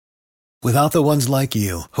Without the ones like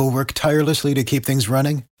you, who work tirelessly to keep things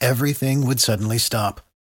running, everything would suddenly stop.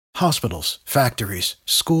 Hospitals, factories,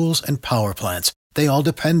 schools, and power plants, they all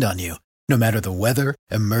depend on you. No matter the weather,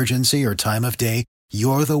 emergency, or time of day,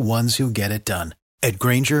 you're the ones who get it done. At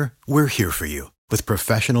Grainger, we're here for you with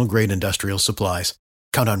professional-grade industrial supplies.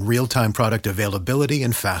 Count on real-time product availability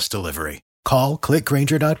and fast delivery. Call,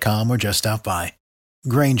 clickgrainger.com, or just stop by.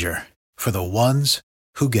 Grainger, for the ones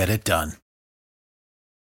who get it done.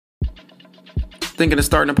 Thinking of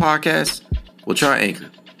starting a podcast? Well, try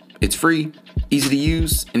Anchor. It's free, easy to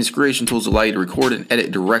use, and its creation tools allow you to record and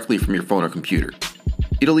edit directly from your phone or computer.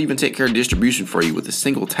 It'll even take care of distribution for you with a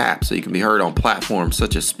single tap so you can be heard on platforms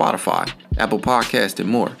such as Spotify, Apple Podcasts, and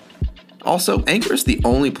more. Also, Anchor is the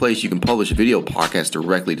only place you can publish video podcasts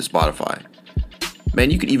directly to Spotify.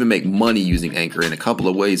 Man, you can even make money using Anchor in a couple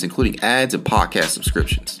of ways, including ads and podcast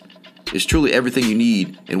subscriptions. It's truly everything you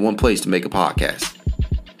need in one place to make a podcast.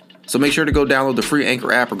 So make sure to go download the free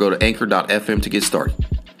Anchor app or go to anchor.fm to get started.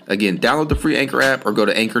 Again, download the free Anchor app or go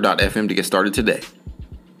to anchor.fm to get started today.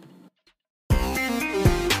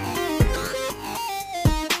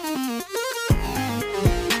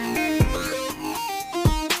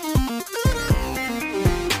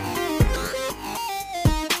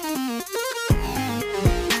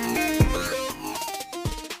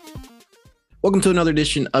 Welcome to another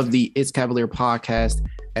edition of the It's Cavalier podcast.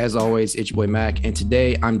 As always, it's your boy Mac, and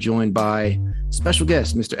today I'm joined by special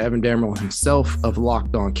guest, Mr. Evan Dammarell himself of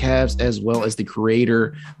Locked On Cavs, as well as the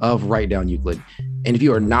creator of Write Down Euclid. And if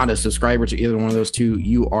you are not a subscriber to either one of those two,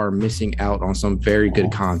 you are missing out on some very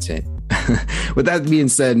good content. With that being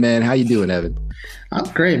said, man, how you doing, Evan? I'm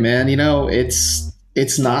great, man. You know, it's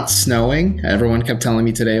not snowing. Everyone kept telling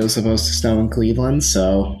me today it was supposed to snow in Cleveland,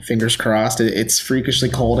 so fingers crossed. It's freakishly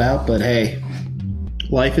cold out, but hey,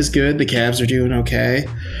 life is good. The Cavs are doing okay.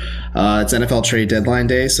 It's NFL trade deadline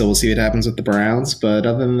day, so we'll see what happens with the Browns. But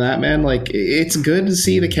other than that, man, like, it's good to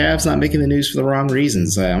see the Cavs not making the news for the wrong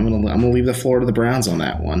reasons. I'm gonna leave the floor to the Browns on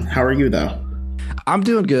that one. How are you, though? I'm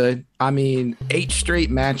doing good. I mean, 8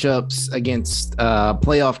 straight matchups against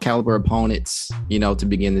playoff caliber opponents, to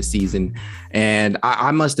begin the season. And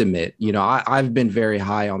I must admit, I've been very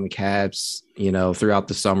high on the Cavs, throughout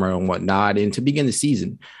the summer and whatnot, and to begin the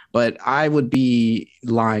season. But I would be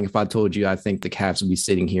lying if I told you I think the Cavs would be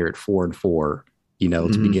sitting here at 4-4,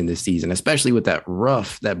 to begin this season, especially with that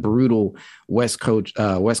brutal West Coast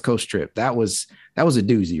trip. That was a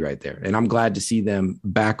doozy right there. And I'm glad to see them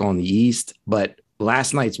back on the East. But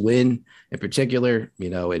last night's win in particular,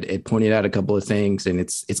 it pointed out a couple of things, and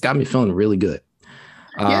it's got me feeling really good.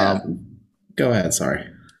 Yeah. Go ahead. Sorry.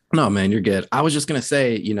 No, man, you're good. I was just going to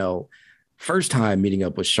say, first time meeting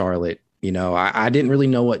up with Charlotte, I didn't really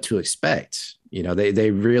know what to expect.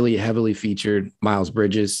 They really heavily featured Miles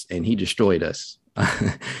Bridges, and he destroyed us.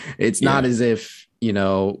 It's not as if,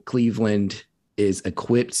 Cleveland is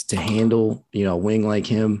equipped to handle, a wing like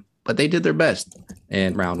him, but they did their best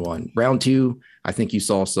in round 1. Round 2, I think you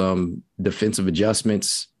saw some defensive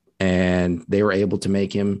adjustments, and they were able to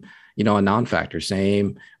make him, a non-factor.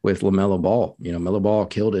 Same with LaMelo Ball. Melo Ball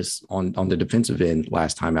killed us on the defensive end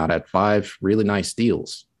last time out, at 5 really nice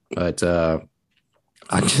steals. But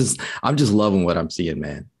I'm just loving what I'm seeing,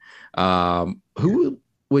 man. Who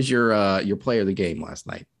was your player of the game last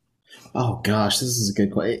night? Oh, gosh, this is a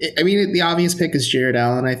good question. I mean, the obvious pick is Jarrett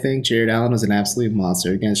Allen, I think. Jarrett Allen was an absolute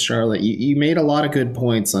monster against Charlotte. You made a lot of good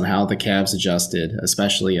points on how the Cavs adjusted,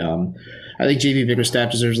 especially I think JV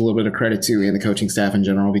Bickerstaff deserves a little bit of credit, too, and the coaching staff in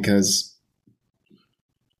general, because,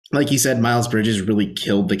 like you said, Miles Bridges really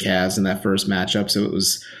killed the Cavs in that first matchup, so it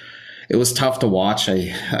was tough to watch.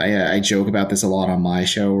 I joke about this a lot on my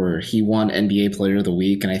show, where he won NBA Player of the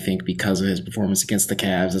Week, and I think because of his performance against the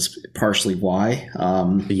Cavs, that's partially why.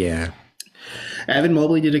 Yeah. Evan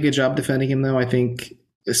Mobley did a good job defending him, though. I think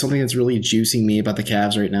something that's really juicing me about the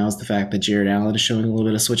Cavs right now is the fact that Jarrett Allen is showing a little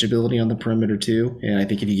bit of switchability on the perimeter, too. And I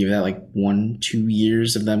think if you give that like 1-2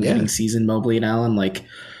 years of them getting seasoned, Mobley and Allen, like,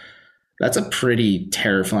 that's a pretty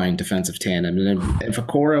terrifying defensive tandem. And if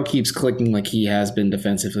Okoro keeps clicking like he has been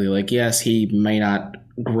defensively, like, yes, he may not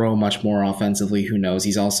grow much more offensively. Who knows?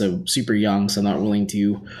 He's also super young, so I'm not willing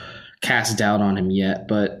to cast doubt on him yet.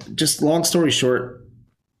 But just long story short,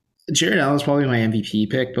 Jarrett Allen is probably my MVP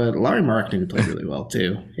pick, but Lauri Markkanen played really well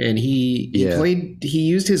too. And he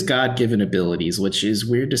used his God-given abilities, which is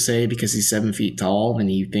weird to say because he's 7 feet tall and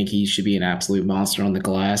you think he should be an absolute monster on the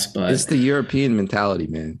glass. But it's the European mentality,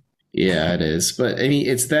 man. Yeah, it is. But I mean,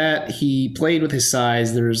 it's that he played with his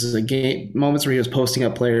size. There's moments where he was posting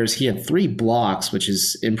up players. He had 3 blocks, which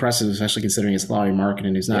is impressive, especially considering it's Lauri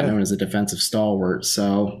Markkanen, who's not known as a defensive stalwart.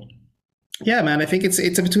 So Yeah, man, I think it's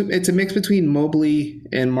a mix between Mobley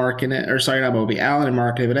and Markkinen, or sorry, not Mobley, Allen and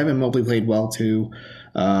Markkinen, but Evan Mobley played well too.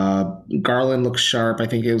 Garland looks sharp. I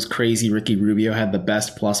think it was crazy. Ricky Rubio had the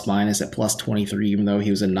best plus minus at plus 23, even though he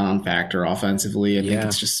was a non-factor offensively. I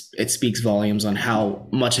think it speaks volumes on how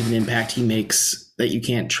much of an impact he makes that you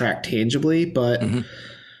can't track tangibly, but. Mm-hmm.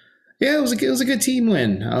 Yeah, it was a good team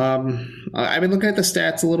win. I've been looking at the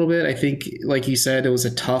stats a little bit. I think, like you said, it was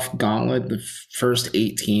a tough gauntlet. The first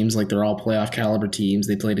 8 teams, like they're all playoff caliber teams.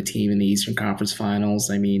 They played a team in the Eastern Conference Finals.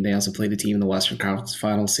 I mean, they also played a team in the Western Conference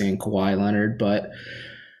Finals, saying Kawhi Leonard. But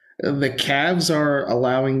the Cavs are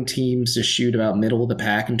allowing teams to shoot about middle of the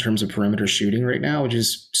pack in terms of perimeter shooting right now, which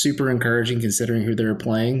is super encouraging considering who they're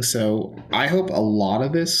playing. So I hope a lot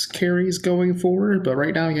of this carries going forward. But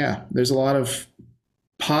right now, yeah, there's a lot of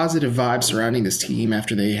positive vibes surrounding this team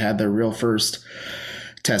after they had their real first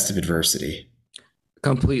test of adversity.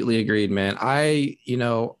 Completely agreed, man. I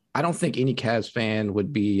don't think any Cavs fan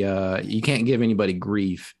would be, you can't give anybody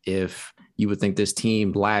grief if you would think this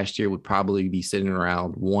team last year would probably be sitting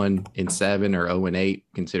around 1-7 or 0-8,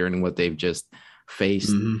 considering what they've just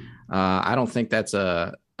faced. Mm-hmm. I don't think that's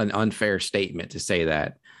an unfair statement to say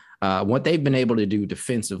that. What they've been able to do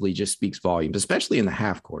defensively just speaks volumes, especially in the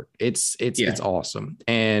half court. It's awesome.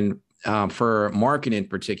 And for Markin in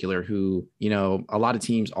particular, who, a lot of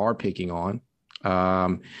teams are picking on,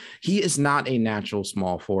 he is not a natural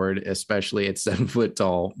small forward, especially at 7 foot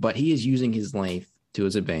tall, but he is using his length to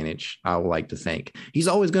his advantage. I would like to think he's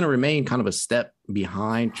always going to remain kind of a step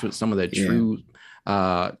behind some of the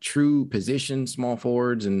true position small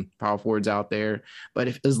forwards and power forwards out there.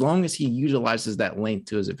 But as long as he utilizes that length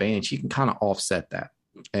to his advantage, he can kind of offset that.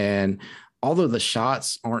 And although the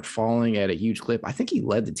shots aren't falling at a huge clip, I think he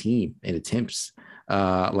led the team in attempts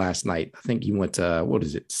last night. I think he went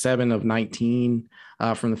to 7 of 19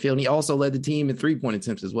 from the field. And he also led the team in 3-point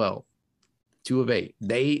attempts as well. 2 of 8.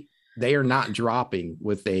 They are not dropping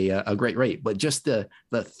with a great rate, but just the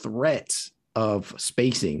threat of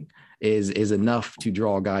spacing is enough to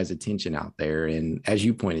draw guys' attention out there. And as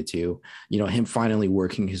you pointed to, him finally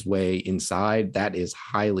working his way inside, that is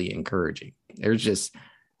highly encouraging. There's just,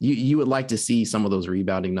 you would like to see some of those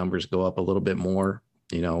rebounding numbers go up a little bit more,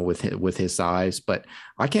 with his size, but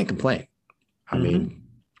I can't complain. I mean,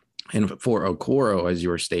 and for Okoro, as you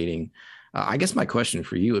were stating, I guess my question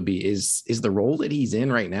for you would be, is the role that he's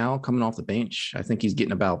in right now coming off the bench? I think he's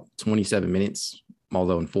getting about 27 minutes,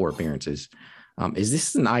 although in 4 appearances. Is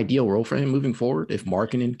this an ideal role for him moving forward if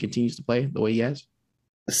Markkanen continues to play the way he has?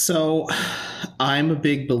 So I'm a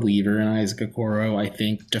big believer in Isaac Okoro. I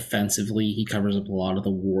think defensively he covers up a lot of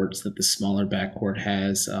the warts that the smaller backcourt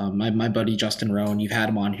has. My buddy Justin Rowan, you've had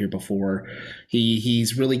him on here before.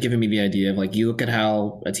 He's really given me the idea of, like, you look at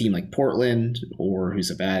how a team like Portland, or who's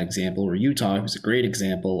a bad example, or Utah, who's a great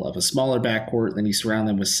example of a smaller backcourt, then you surround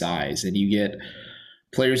them with size and you get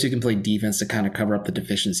players who can play defense to kind of cover up the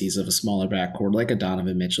deficiencies of a smaller backcourt, like a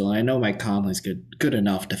Donovan Mitchell. And I know Mike Conley's good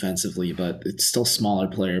enough defensively, but it's still a smaller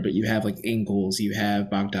player. But you have like Ingles, you have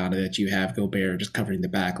Bogdanovic, you have Gobert just covering the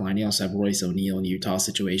back line. You also have Royce O'Neal in Utah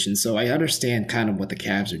situation. So I understand kind of what the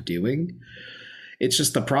Cavs are doing. It's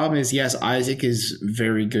just the problem is, yes, Isaac is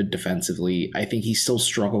very good defensively. I think he still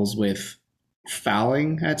struggles with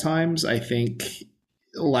fouling at times. I think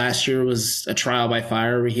last year was a trial by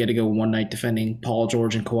fire where he had to go one night defending Paul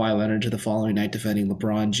George and Kawhi Leonard, to the following night defending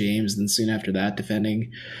LeBron James, and then soon after that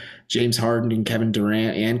defending James Harden and Kevin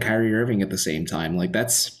Durant and Kyrie Irving at the same time. Like,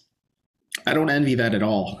 I don't envy that at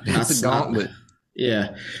all. That's a gauntlet.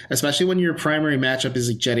 Yeah, especially when your primary matchup is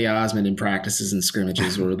like Jetty Osman in practices and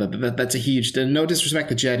scrimmages, where that's a huge. No disrespect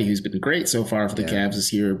to Jetty, who's been great so far for the Cavs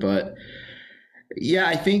this year, but yeah,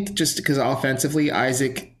 I think just because offensively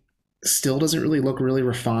Isaac still doesn't really look really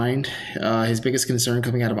refined. His biggest concern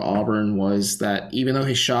coming out of Auburn was that even though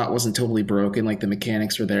his shot wasn't totally broken, like the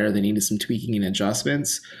mechanics were there, they needed some tweaking and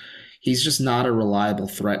adjustments. He's just not a reliable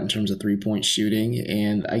threat in terms of 3-point shooting.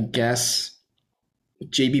 And I guess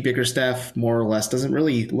JB Bickerstaff more or less doesn't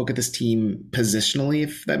really look at this team positionally,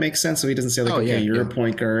 if that makes sense. So he doesn't say like, you're a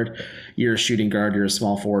point guard, you're a shooting guard, you're a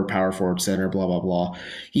small forward, power forward, center, blah, blah, blah.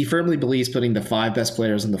 He firmly believes putting the 5 best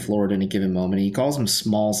players on the floor at any given moment. He calls them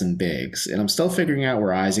smalls and bigs. And I'm still figuring out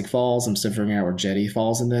where Isaac falls. I'm still figuring out where Jetty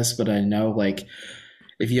falls in this. But I know, like,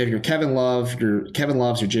 if you have your Kevin Loves, your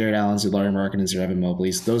Jared Allens, your Larry Markkanens, your Evan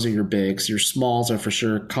Mobleys, those are your bigs. Your smalls are for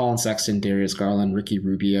sure Colin Sexton, Darius Garland, Ricky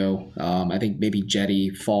Rubio. I think maybe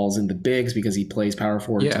Jetty falls in the bigs because he plays power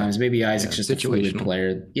forward at times. Maybe Isaac's just a fluid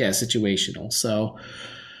player. Yeah, situational. So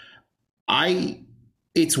I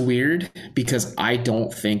It's weird because I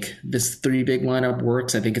don't think this three big lineup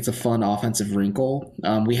works. I think it's a fun offensive wrinkle.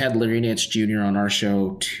 We had Larry Nance Jr. on our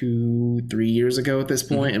show 3 years ago at this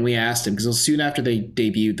point, and we asked him because it was soon after they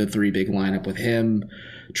debuted the three big lineup with him,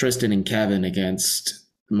 Tristan, and Kevin against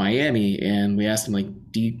Miami, and we asked him like,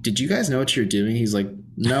 did you guys know what you're doing? He's like,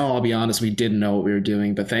 no, I'll be honest, we didn't know what we were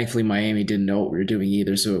doing, but thankfully Miami didn't know what we were doing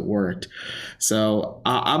either, so it worked. So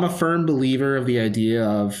I'm a firm believer of the idea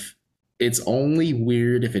of it's only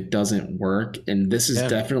weird if it doesn't work, and this is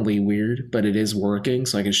definitely weird, but it is working,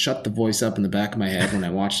 so I can shut the voice up in the back of my head when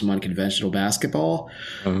I watch some unconventional basketball.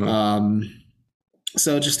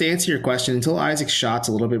 So just to answer your question, until Isaac's shot's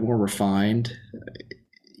a little bit more refined,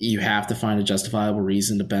 you have to find a justifiable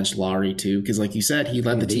reason to bench Lauri too, because like you said, he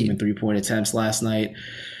led the team in three-point attempts last night.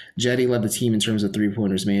 Jetty led the team in terms of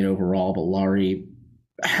three-pointers made overall, but Lauri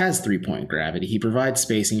has three-point gravity. He provides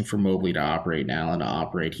spacing for Mobley to operate and Allen to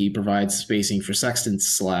operate. He provides spacing for Sexton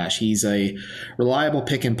 / he's a reliable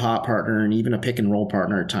pick and pop partner and even a pick and roll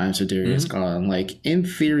partner at times for Darius Garland. Like, in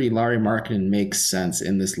theory, Lauri Markkanen makes sense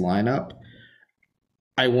in this lineup.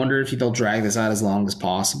 I wonder if they'll drag this out as long as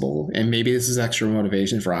possible, and maybe this is extra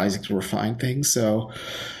motivation for Isaac to refine things. So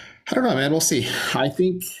I don't know, man. We'll see. I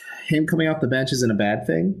think him coming off the bench isn't a bad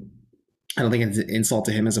thing. I don't think it's an insult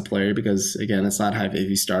to him as a player because, again, it's not how if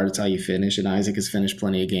you start, it's how you finish. And Isaac has finished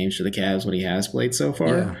plenty of games for the Cavs when he has played so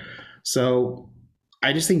far. Yeah. So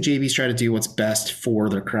I just think JB's trying to do what's best for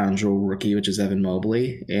their crown jewel rookie, which is Evan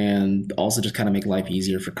Mobley, and also just kind of make life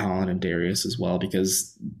easier for Colin and Darius as well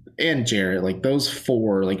and Jarrett, like those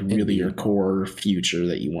four, like really your core future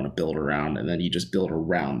that you want to build around, and then you just build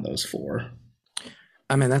around those four.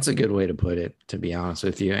 I mean, that's a good way to put it, to be honest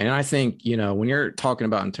with you. And I think, when you're talking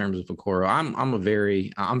about in terms of Okoro, I'm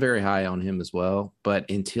very high on him as well. But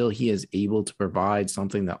until he is able to provide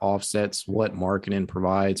something that offsets what Markkanen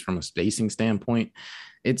provides from a spacing standpoint,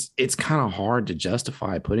 it's kind of hard to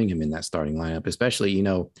justify putting him in that starting lineup, especially,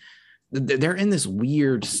 they're in this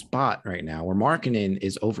weird spot right now where Markkanen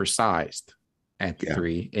is oversized at the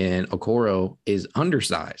three and Okoro is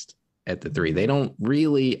undersized at the three. They don't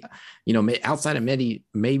really, outside of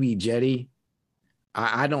maybe Jetty,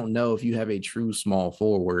 I don't know if you have a true small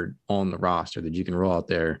forward on the roster that you can roll out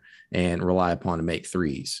there and rely upon to make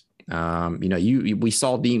threes. We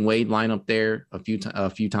saw Dean Wade line up there a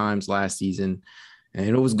few times last season, and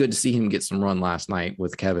it was good to see him get some run last night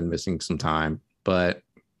with Kevin missing some time. But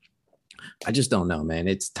I just don't know, man.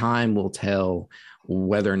 It's time will tell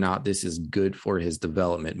whether or not this is good for his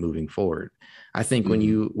development moving forward. I think when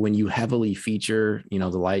you heavily feature, the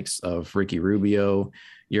likes of Ricky Rubio,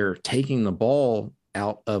 you're taking the ball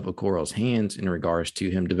out of Okoro's hands in regards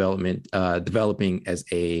to him developing as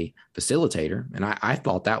a facilitator. And I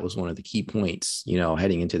thought that was one of the key points,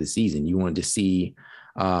 heading into the season. You wanted to see,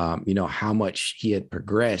 how much he had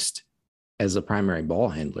progressed as a primary ball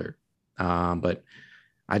handler. But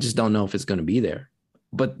I just don't know if it's going to be there.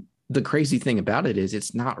 But the crazy thing about it is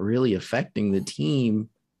it's not really affecting the team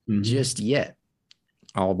just yet,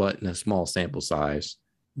 all but in a small sample size.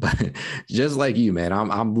 But just like you, man,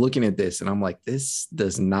 I'm looking at this and I'm like, this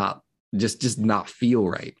does not just not feel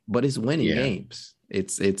right. But it's winning games.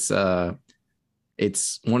 It's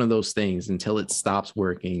one of those things until it stops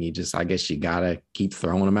working. I guess you gotta keep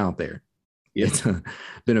throwing them out there. It's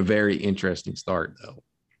been a very interesting start, though.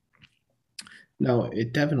 No,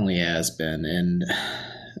 it definitely has been, and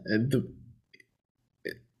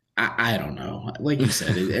I don't know. Like you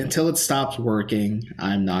said, until it stops working,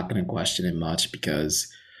 I'm not going to question it much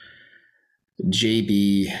because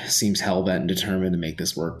JB seems hell-bent and determined to make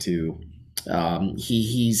this work too.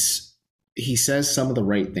 He says some of the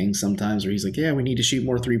right things sometimes where he's like, yeah, we need to shoot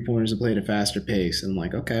more three-pointers and play at a faster pace. And I'm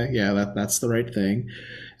like, okay, yeah, that's the right thing.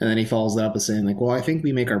 And then he follows that up with saying like, well, I think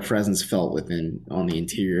we make our presence felt on the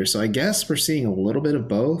interior. So I guess we're seeing a little bit of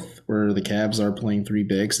both where the Cavs are playing three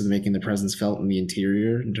bigs and making the presence felt in the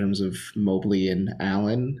interior in terms of Mobley and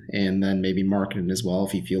Allen, and then maybe Markkanen as well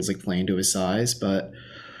if he feels like playing to his size. But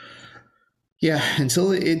yeah,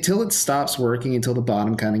 until it stops working, until the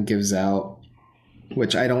bottom kind of gives out,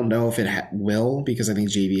 which I don't know if it will, because I think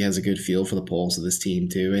JB has a good feel for the pulse of this team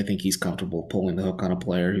too. I think he's comfortable pulling the hook on a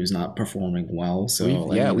player who's not performing well. So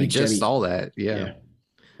we just saw that. Yeah.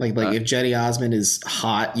 Like if Jetty Osman is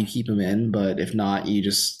hot, you keep him in, but if not, you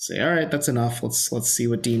just say, all right, that's enough. Let's see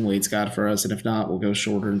what Dean Wade's got for us, and if not, we'll go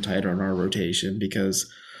shorter and tighter on our rotation, because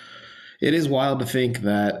it is wild to think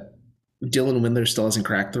that Dylan Windler still hasn't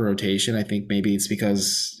cracked the rotation. I think maybe it's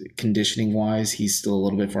because conditioning-wise, he's still a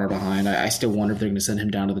little bit far behind. I still wonder if they're going to send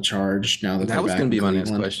him down to the Charge now that was going to be my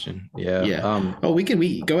next question. Yeah.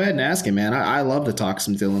 We go ahead and ask him, man. I love to talk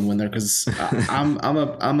some Dylan Windler because I'm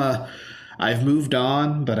I've moved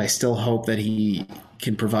on, but I still hope that he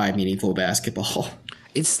can provide meaningful basketball.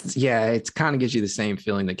 It kind of gives you the same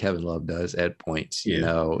feeling that Kevin Love does at points. Yeah. You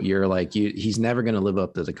know, you're like he's never going to live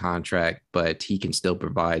up to the contract, but he can still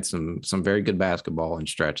provide some very good basketball in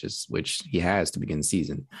stretches, which he has to begin the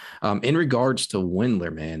season. In regards to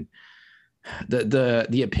Windler, man,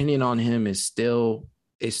 the opinion on him is still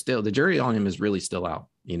the jury on him is really still out.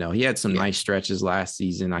 You know, he had some nice stretches last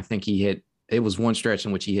season. I think it was one stretch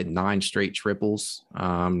in which he hit 9 straight triples.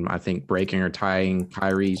 I think breaking or tying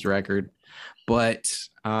Kyrie's record. But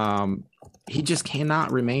he just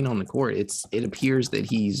cannot remain on the court. It appears that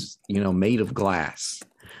he's, made of glass,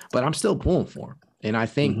 but I'm still pulling for him. And I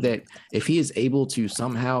think that if he is able to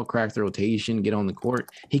somehow crack the rotation, get on the court,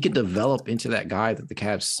 he could develop into that guy that the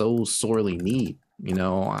Cavs so sorely need,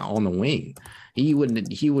 on the wing. He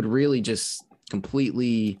would really just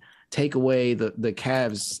completely take away the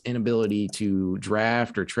Cavs' inability to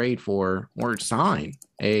draft or trade for or sign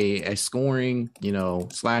a scoring,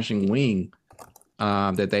 slashing wing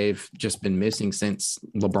that they've just been missing since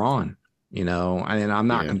LeBron, and I'm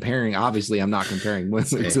not comparing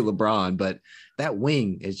Windler to LeBron, but that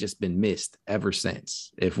wing has just been missed ever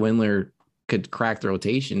since. If Windler could crack the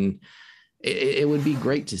rotation, it would be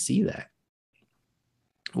great to see that.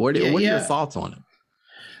 What are your thoughts on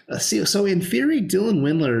him? So in theory, Dylan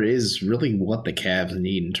Windler is really what the Cavs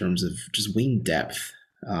need in terms of just wing depth.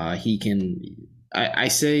 He can, I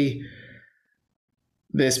say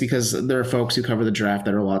this because there are folks who cover the draft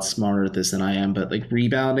that are a lot smarter at this than I am, but like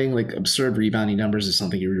rebounding, like absurd rebounding numbers is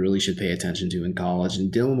something you really should pay attention to in college.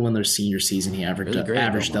 And Dylan Windler's senior season, he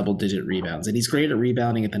averaged double-digit rebounds, and he's great at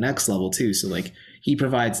rebounding at the next level too. So like he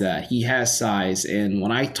provides that. He has size, and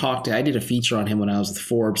when I did a feature on him when I was with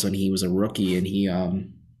Forbes when he was a rookie, and he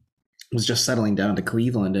was just settling down to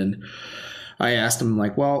Cleveland, and I asked him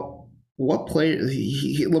like, well, what player?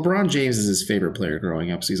 LeBron James is his favorite player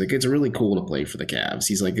growing up, so he's like, it's really cool to play for the Cavs.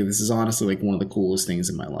 He's like, this is honestly like one of the coolest things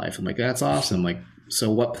in my life. I'm like, that's awesome. I'm like,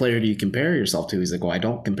 so what player do you compare yourself to? He's like, well, I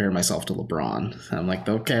don't compare myself to LeBron. I'm like,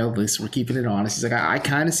 okay, at least we're keeping it honest. He's like, I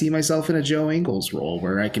kind of see myself in a Joe Ingles role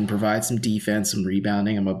where I can provide some defense, some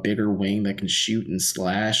rebounding. I'm a bigger wing that can shoot and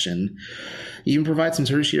slash and even provide some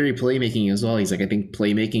tertiary playmaking as well. He's like, I think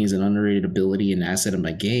playmaking is an underrated ability and asset in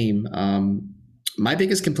my game. My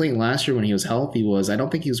biggest complaint last year when he was healthy was I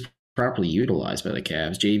don't think he was properly utilized by the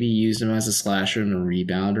Cavs. JV used him as a slasher and a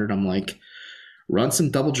rebounder, and I'm like, run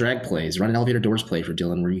some double drag plays, run an elevator doors play for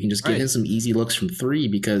Dylan where you can just give him some easy looks from 3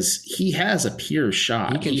 because he has a pure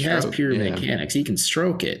shot. He has pure mechanics. He can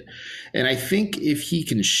stroke it. And I think if he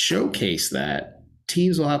can showcase that,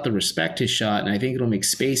 teams will have to respect his shot, and I think it'll make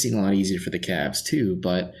spacing a lot easier for the Cavs too.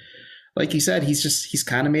 But like you said, he's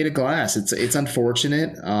kind of made of glass. It's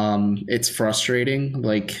unfortunate. It's frustrating.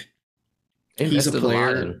 Like he's a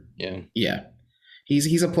player. Yeah.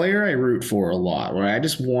 He's a player I root for a lot, where I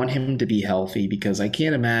just want him to be healthy because I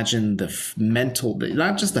can't imagine the mental,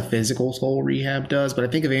 not just the physical toll rehab does, but I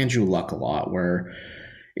think of Andrew Luck a lot, where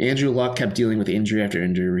Andrew Luck kept dealing with injury after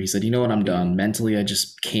injury where he said, you know what, I'm done. Mentally, I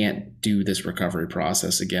just can't do this recovery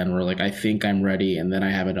process again, where like I think I'm ready and then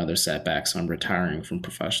I have another setback, so I'm retiring from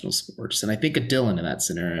professional sports. And I think of Dylan in that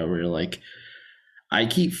scenario where you're like, I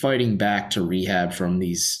keep fighting back to rehab from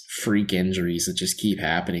these freak injuries that just keep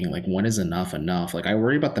happening. Like, when is enough enough? Like, I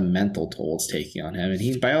worry about the mental toll it's taking on him. And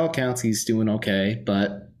he, by all accounts, he's doing okay.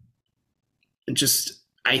 But just,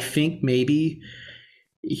 I think maybe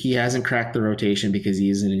he hasn't cracked the rotation because he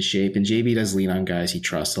isn't in shape. And JB does lean on guys he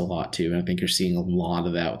trusts a lot too. And I think you're seeing a lot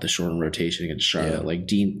of that with the shortened rotation against Charlotte.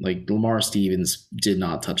 Yeah. Like Lamar Stevens did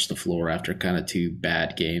not touch the floor after kind of 2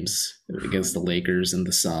 bad games against the Lakers and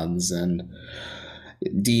the Suns. And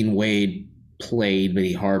Dean Wade played, but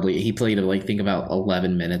he played like, think about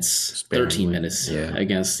 11 minutes, 13 minutes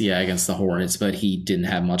against the Hornets, but he didn't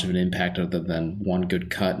have much of an impact other than 1 good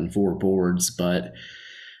cut and 4 boards. But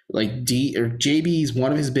like JB's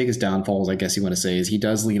one of his biggest downfalls, I guess you want to say, is he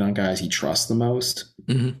does lean on guys he trusts the most.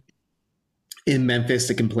 Mm-hmm. In Memphis,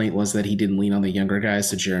 the complaint was that he didn't lean on the younger guys,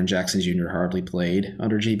 so Jaren Jackson Jr. hardly played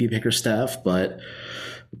under JB Bickerstaff, but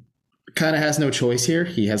kind of has no choice here.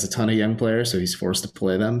 He has a ton of young players, so he's forced to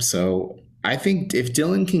play them. So I think if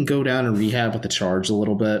Dylan can go down and rehab with the Charge a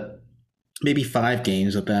little bit, maybe 5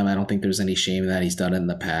 games with them, I don't think there's any shame in that. He's done it in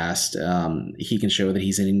the past. He can show that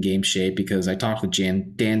he's in in-game shape, because I talked with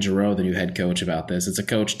Dan Giroux, the new head coach, about this. It's a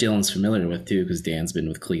coach Dylan's familiar with too, because Dan's been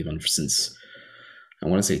with Cleveland since, I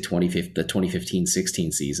want to say, the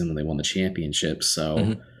 2015-16 season when they won the championship.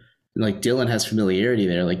 So like, Dylan has familiarity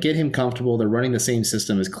there. Like, get him comfortable. They're running the same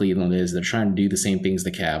system as Cleveland is. They're trying to do the same things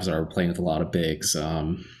the Cavs are, playing with a lot of bigs.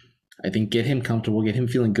 I think get him comfortable, get him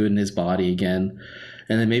feeling good in his body again.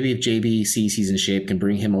 And then maybe if JBC sees in shape, can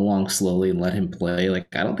bring him along slowly and let him play.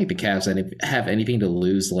 Like, I don't think the Cavs have anything to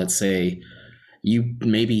lose. Let's say you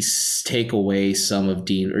maybe take away some of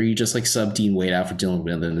Dean, or you just like sub Dean Wade out for Dylan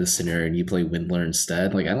Windler in this scenario, and you play Windler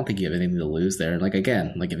instead. Like, I don't think you have anything to lose there. And like,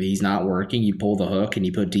 again, like if he's not working, you pull the hook and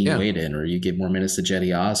you put Dean Wade in, or you give more minutes to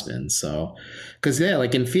Jetty Osmond. So, because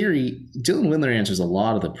like in theory, Dylan Windler answers a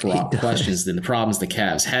lot of the questions and the problems the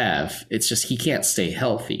Cavs have. It's just he can't stay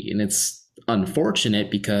healthy, and it's unfortunate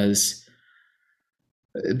because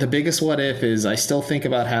the biggest what if is I still think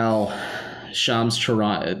about how Shams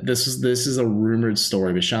Charania, this is a rumored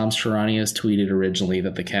story, but Shams Charania has tweeted originally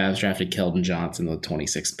that the Cavs drafted Keldon Johnson, the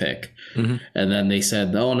 26th pick. Mm-hmm. And then they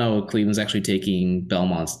said, oh no, Cleveland's actually taking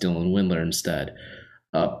Belmont's Dylan Windler instead.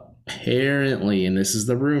 Apparently, and this is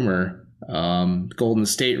the rumor, Golden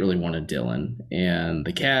State really wanted Dylan, and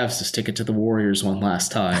the Cavs, to stick it to the Warriors one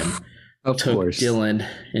last time, took Dylan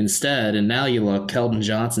instead. And now you look, Keldon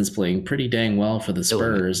Johnson's playing pretty dang well for the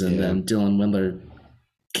Spurs, and then Dylan Windler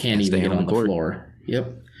can't even get on the floor.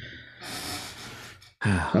 Yep.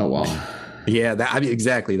 Oh, well. Yeah,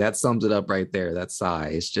 exactly. That sums it up right there. That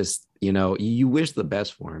sigh. It's just, you wish the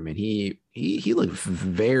best for him. And he looked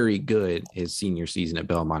very good his senior season at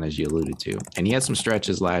Belmont, as you alluded to. And he had some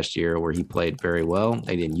stretches last year where he played very well.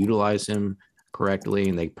 They didn't utilize him correctly,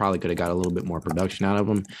 and they probably could have got a little bit more production out of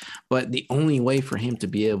him. But the only way for him to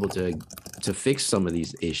be able to fix some of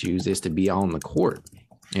these issues is to be on the court.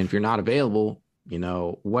 And if you're not available,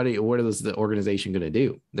 what is the organization going to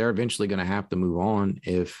do? They're eventually going to have to move on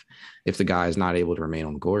if the guy is not able to remain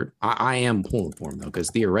on the court. I am pulling for him though, because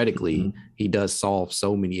theoretically he does solve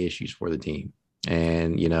so many issues for the team,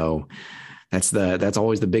 and that's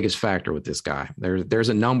always the biggest factor with this guy. There's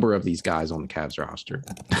a number of these guys on the Cavs roster,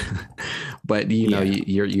 but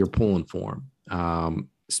you're pulling for him.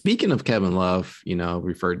 Speaking of Kevin Love,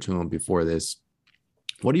 referred to him before this.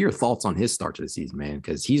 What are your thoughts on his start to the season, man?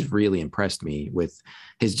 Because he's really impressed me with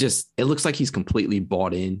it looks like he's completely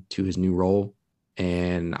bought into his new role.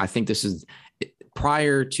 And I think this is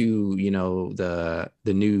prior to, the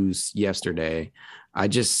news yesterday. I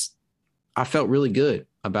felt really good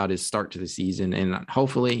about his start to the season. And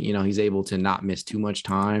hopefully, he's able to not miss too much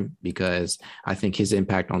time, because I think his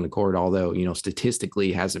impact on the court, although,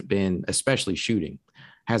 statistically hasn't been, especially shooting,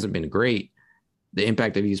 hasn't been great. The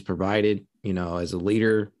impact that he's provided, as a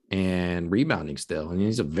leader and rebounding still. And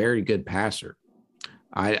he's a very good passer.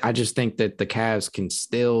 I just think that the Cavs can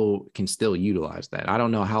still utilize that. I don't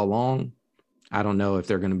know how long. I don't know if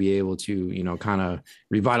they're going to be able to, kind of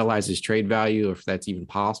revitalize his trade value, or if that's even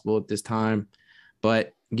possible at this time.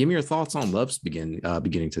 But give me your thoughts on Love's beginning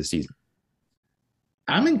to the season.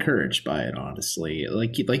 I'm encouraged by it, honestly.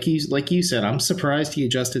 Like you said, I'm surprised he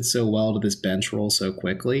adjusted so well to this bench role so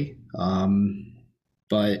quickly.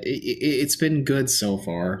 But it's been good so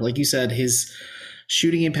far. Like you said, his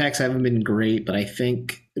shooting impacts haven't been great, but I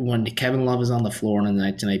think when Kevin Love is on the floor on a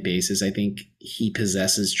night-to-night basis, I think he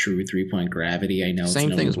possesses true three-point gravity. I know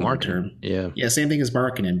same thing as Markkanen. Yeah, same thing as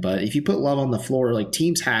Markkanen. But if you put Love on the floor, like,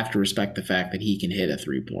 teams have to respect the fact that he can hit a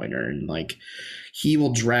three-pointer, and like he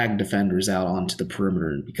will drag defenders out onto the perimeter.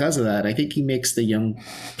 And because of that, I think he makes the young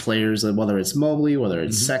players, whether it's Mobley, whether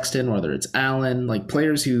it's Sexton, whether it's Allen, like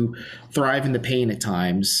players who thrive in the paint at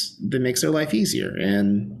times, that makes their life easier.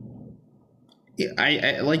 And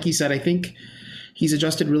I like you said, I think he's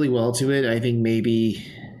adjusted really well to it. I think maybe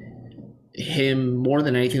him, more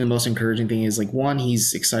than anything, the most encouraging thing is, like, one,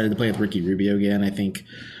 he's excited to play with Ricky Rubio again. I think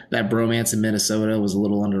that bromance in Minnesota was a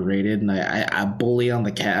little underrated, and I bully on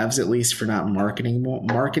the Cavs, at least, for not marketing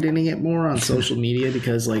it more on social media,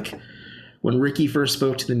 because, like, when Ricky first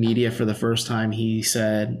spoke to the media for the first time, he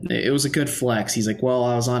said it was a good flex. He's like, well,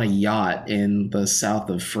 I was on a yacht in the south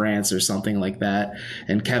of France or something like that,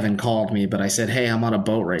 and Kevin called me, but I said, hey, I'm on a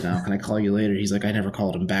boat right now. Can I call you later? He's like, I never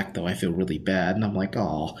called him back, though. I feel really bad. And I'm like,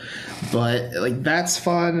 oh. But, like, that's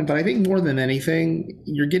fun. But I think more than anything,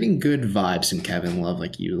 you're getting good vibes from Kevin Love,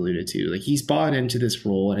 like you alluded to. Like, he's bought into this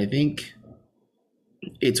role, and I think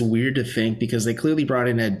it's weird to think, because they clearly brought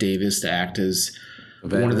in Ed Davis to act as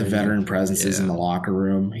one of the veteran presences in the locker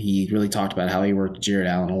room. He really talked about how he worked with Jared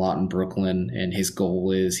Allen a lot in Brooklyn, and his goal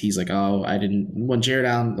is, he's like,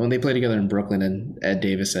 when they played together in Brooklyn, and Ed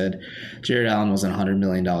Davis said Jared Allen was a $100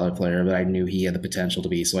 million player, but I knew he had the potential to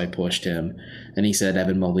be, so I pushed him. And he said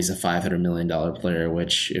Evan Mobley's a $500 million player,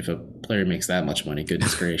 which, if a player makes that much money,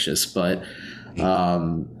 goodness gracious. But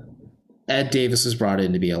Ed Davis was brought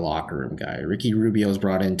in to be a locker room guy. Ricky Rubio was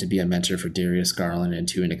brought in to be a mentor for Darius Garland, and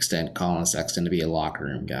to an extent Colin Sexton to be a locker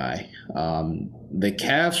room guy. The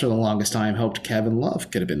Cavs for the longest time hoped Kevin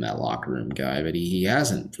Love could have been that locker room guy, but he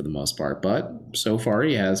hasn't for the most part. But so far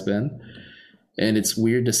he has been. And it's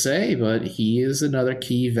weird to say, but he is another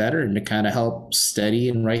key veteran to kind of help steady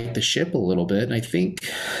and right the ship a little bit. And I think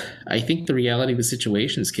the reality of the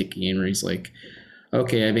situation is kicking in where he's like,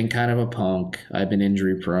 okay, I've been kind of a punk. I've been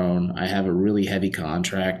injury prone. I have a really heavy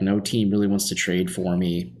contract. No team really wants to trade for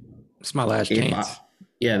me. It's my last chance.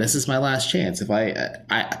 This is my last chance.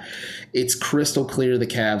 It's crystal clear the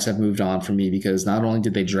Cavs have moved on from me because not only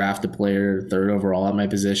did they draft a player third overall at my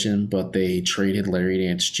position, but they traded Larry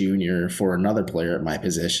Nance Jr. for another player at my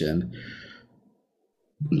position.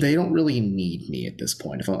 They don't really need me at this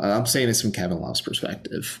point. If I'm saying this from Kevin Love's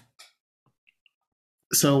perspective.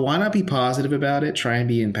 So why not be positive about it? Try and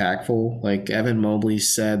be impactful. Like Evan Mobley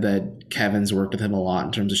said that Kevin's worked with him a lot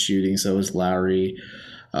in terms of shooting. So is Lowry.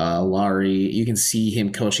 You can see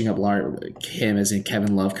him coaching up him as in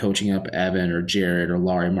Kevin Love coaching up Evan or Jared or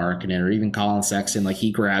Lauri Markkanen or even Colin Sexton. Like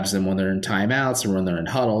he grabs them when they're in timeouts or when they're in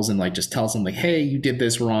huddles and like just tells them like, hey, you did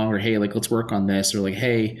this wrong, or hey, like let's work on this, or like,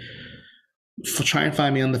 hey, try and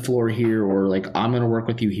find me on the floor here, or like I'm gonna work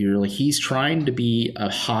with you here. Like he's trying to be a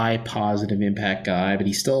high positive impact guy, but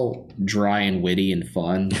he's still dry and witty and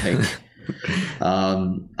fun. Like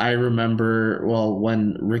I remember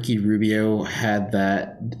when Ricky Rubio had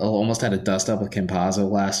almost had a dust up with Campazzo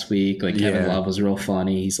last week. Like Kevin Love was real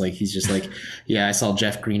funny. He's just like, yeah, I saw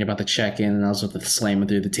Jeff Green about to check in and I was with the slamming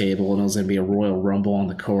through the table and it was gonna be a Royal Rumble on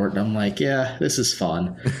the court. And I'm like, yeah, this is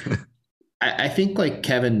fun. I think like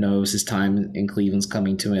Kevin knows his time in Cleveland's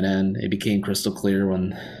coming to an end. It became crystal clear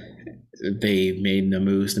when they made the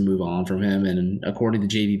moves to move on from him. And according to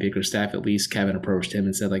JB Bickerstaff, at least Kevin approached him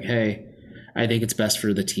and said like, hey, I think it's best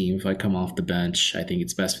for the team if I come off the bench. I think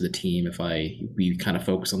it's best for the team if we kind of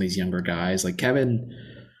focus on these younger guys. Like Kevin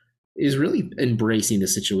is really embracing the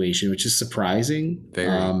situation, which is surprising.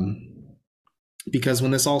 Very. Because when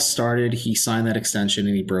this all started, he signed that extension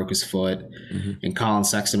and he broke his foot. Mm-hmm. And Colin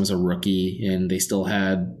Sexton was a rookie, and they still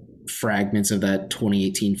had fragments of that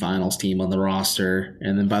 2018 finals team on the roster.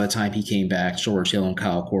 And then by the time he came back, George Hill and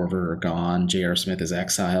Kyle Korver are gone. J.R. Smith is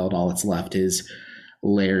exiled. All that's left is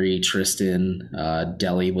Larry, Tristan,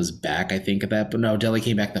 Delly was back, I think, at that. But no, Delly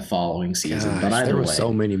came back the following season. Gosh, but either there were way,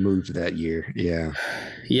 so many moves that year. Yeah.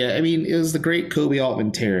 Yeah, I mean, it was the great Kobe Altman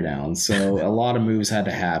teardown. So a lot of moves had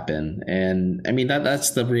to happen. And I mean, that's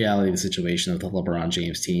the reality of the situation with the LeBron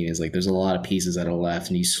James team is like there's a lot of pieces that are left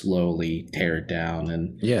and you slowly tear it down.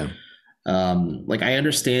 And yeah. Like I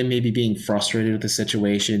understand maybe being frustrated with the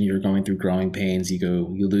situation. You're going through growing pains.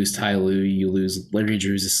 You lose Ty Lue, you lose Larry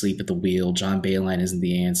Drew's asleep at the wheel. John Beilein isn't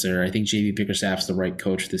the answer. I think JB Bickerstaff's the right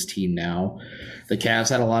coach for this team now. The Cavs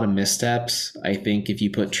had a lot of missteps. I think if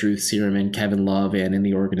you put truth serum in Kevin Love and in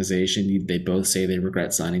the organization, they both say they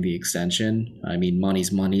regret signing the extension. I mean,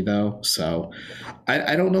 money's money though. So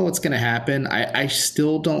I don't know what's going to happen. I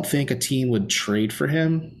still don't think a team would trade for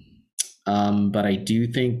him. But I do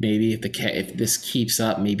think maybe if this keeps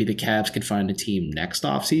up, maybe the Cavs could find a team next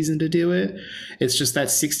offseason to do it. It's just that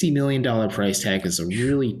 $60 million price tag is a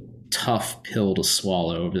really tough pill to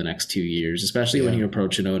swallow over the next 2 years, especially when you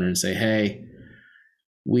approach an owner and say, hey,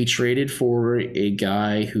 we traded for a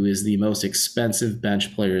guy who is the most expensive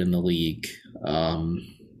bench player in the league.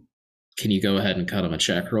 Can you go ahead and cut him a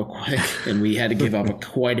check real quick? And we had to give up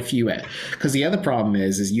quite a few. Because the other problem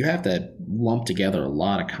is you have to lump together a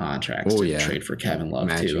lot of contracts to trade for Kevin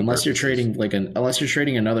Love too. Unless you're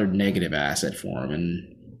trading another negative asset for him,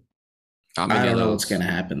 and I don't know what's going to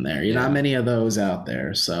happen there. Not many of those out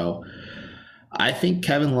there. So I think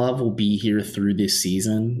Kevin Love will be here through this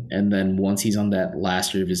season, and then once he's on that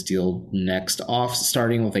last year of his deal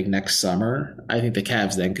starting with like next summer, I think the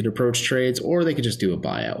Cavs then could approach trades, or they could just do a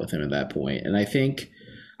buyout with him at that point. And I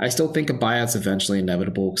still think a buyout's eventually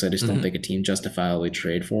inevitable because I just don't think a team justifiably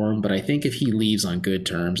trade for him. But I think if he leaves on good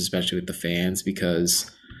terms, especially with the fans, because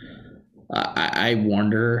I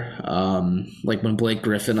wonder, like when Blake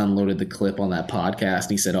Griffin unloaded the clip on that podcast,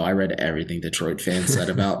 and he said, I read everything Detroit fans said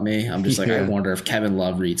about me. I'm just like, I wonder if Kevin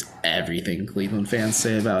Love reads everything Cleveland fans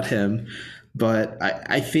say about him. But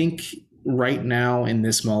I think right now in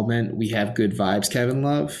this moment, we have good vibes, Kevin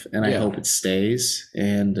Love, and I hope it stays.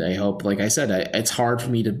 And I hope, like I said, it's hard for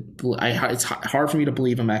me to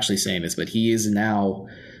believe I'm actually saying this, but he is now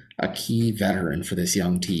a key veteran for this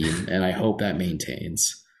young team, and I hope that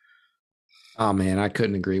maintains. Oh man, I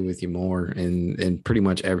couldn't agree with you more in pretty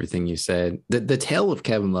much everything you said. The tale of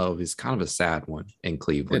Kevin Love is kind of a sad one in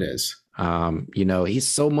Cleveland. It is. He's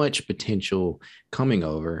so much potential coming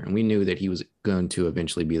over, and we knew that he was going to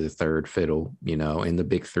eventually be the third fiddle, in the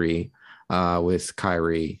big three with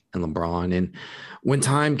Kyrie and LeBron. And when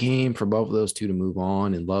time came for both of those two to move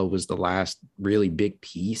on, and Love was the last really big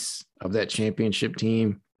piece of that championship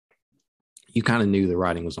team, you kind of knew the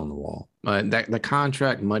writing was on the wall. That the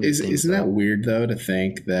contract muddied things Isn't up. that weird though to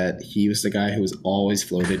think that he was the guy who was always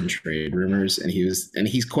floated in trade rumors, and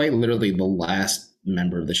he's quite literally the last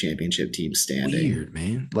member of the championship team standing. Weird,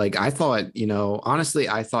 man. Like I thought, honestly,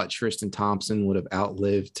 I thought Tristan Thompson would have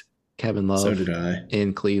outlived Kevin So Love did I.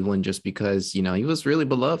 in Cleveland just because, he was really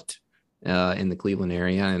beloved in the Cleveland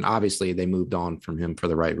area. And obviously they moved on from him for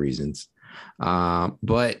the right reasons.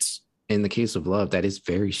 But in the case of Love, that is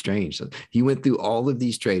very strange. So he went through all of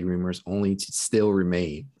these trade rumors only to still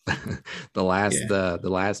remain the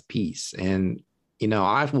last piece. And,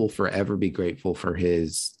 I will forever be grateful for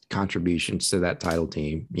his contributions to that title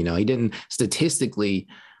team. He didn't statistically,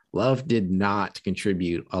 Love did not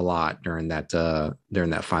contribute a lot during that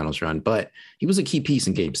finals run, but he was a key piece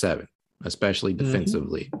in Game 7, especially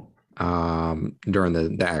defensively during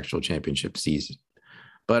the actual championship season.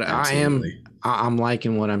 But Absolutely. I'm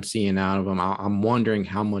liking what I'm seeing out of him. I'm wondering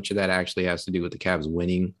how much of that actually has to do with the Cavs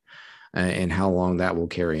winning and how long that will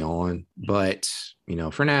carry on. But,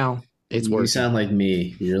 for now, it's working. You sound like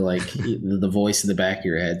me. You're like the voice in the back of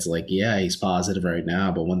your head's like, yeah, he's positive right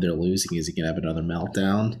now, but when they're losing, is he gonna have another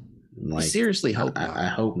meltdown? I seriously hope not. I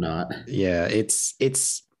hope not. Yeah, it's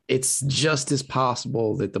just as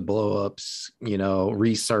possible that the blowups,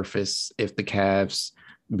 resurface if the Cavs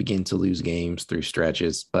begin to lose games through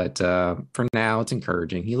stretches. But for now, it's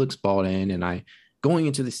encouraging. He looks bought in, and going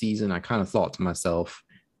into the season, I kind of thought to myself,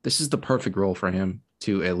 this is the perfect role for him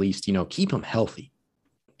to at least, keep him healthy.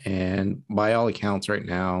 And by all accounts right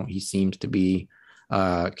now, he seems to be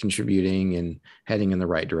contributing and heading in the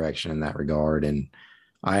right direction in that regard. And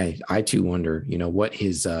I too wonder, what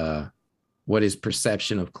his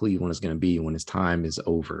perception of Cleveland is going to be when his time is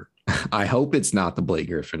over. I hope it's not the Blake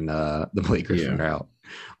Griffin route,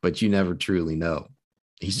 but you never truly know.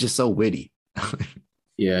 He's just so witty.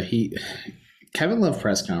 Yeah, Kevin Love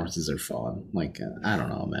press conferences are fun. Like, I don't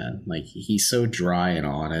know, man. Like, he's so dry and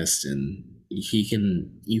honest, and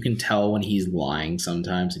you can tell when he's lying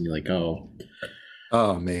sometimes, and you're like,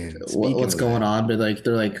 oh man, what's going on? But like,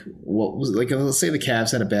 they're like, what was like? Let's say the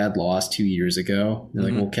Cavs had a bad loss 2 years ago. They're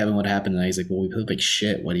like, well, Kevin, what happened? And he's like, well, we played like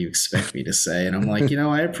shit. What do you expect me to say? And I'm like,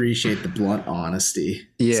 I appreciate the blunt honesty.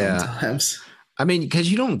 Yeah, sometimes. I mean,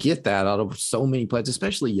 because you don't get that out of so many players,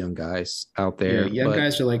 especially young guys out there. Yeah, young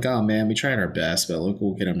guys are like, oh man, we tried our best, but look,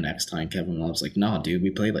 we'll get them next time. Kevin Love's like, no, dude, we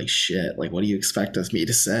played like shit. Like, what do you expect me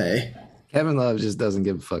to say? Kevin Love just doesn't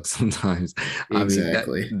give a fuck sometimes.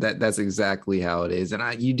 Exactly. I mean, that's exactly how it is.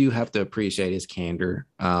 And you do have to appreciate his candor,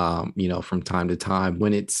 from time to time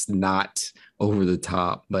when it's not over the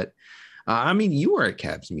top. But I mean, you were at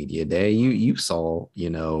Cavs Media Day. You saw,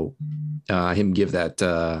 him give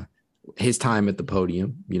that his time at the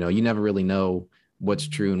podium. You never really know what's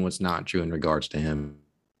true and what's not true in regards to him.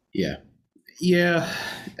 Yeah. Yeah,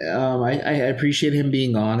 I appreciate him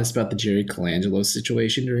being honest about the Jerry Colangelo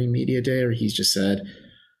situation during Media Day, where he's just said,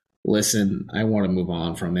 listen, I want to move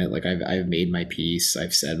on from it. Like, I've made my peace.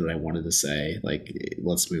 I've said what I wanted to say. Like,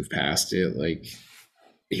 let's move past it. Like,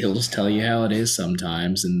 he'll just tell you how it is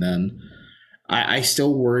sometimes. And then I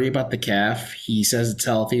still worry about the calf. He says it's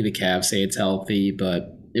healthy. The Cavs say it's healthy,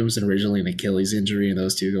 but it was originally an Achilles injury, and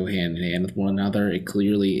those two go hand in hand with one another. It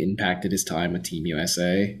clearly impacted his time with Team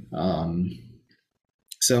USA.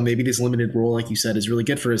 So maybe this limited role, like you said, is really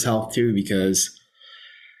good for his health too, because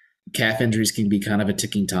calf injuries can be kind of a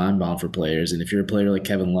ticking time bomb for players. And if you're a player like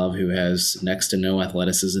Kevin Love, who has next to no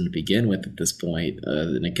athleticism to begin with at this point,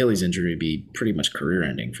 an Achilles injury would be pretty much career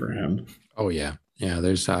ending for him. Oh yeah. Yeah.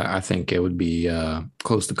 There's, I think it would be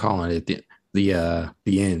close to calling it the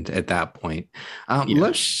end at that point.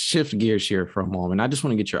 Let's shift gears here for a moment. I just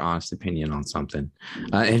want to get your honest opinion on something.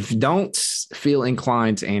 If you don't feel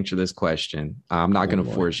inclined to answer this question, I'm not going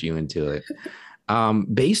to force you into it.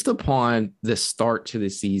 Based upon the start to the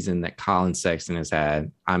season that Colin Sexton has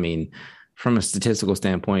had, I mean, from a statistical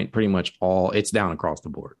standpoint, pretty much it's down across the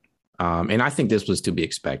board. And I think this was to be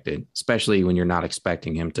expected, especially when you're not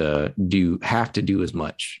expecting him to have to do as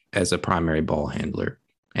much as a primary ball handler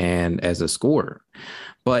and as a scorer.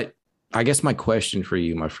 But I guess my question for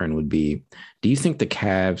you, my friend, would be, do you think the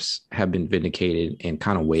Cavs have been vindicated in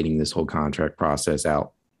kind of waiting this whole contract process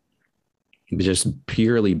out, just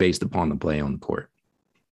purely based upon the play on the court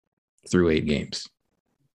through 8 games?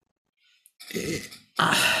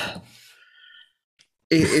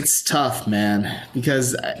 It's tough, man,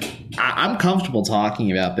 because I'm comfortable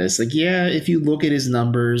talking about this. Like, yeah, if you look at his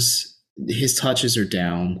numbers, his touches are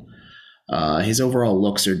down. His overall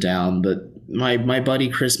looks are down, but my buddy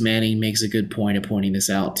Chris Manning makes a good point of pointing this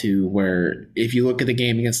out too, where if you look at the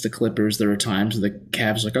game against the Clippers, there were times where the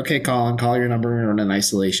Cavs were like, okay, Colin, call your number on an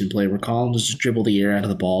isolation play, where Colin just dribble the air out of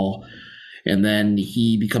the ball and then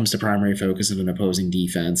he becomes the primary focus of an opposing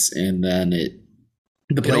defense, and then it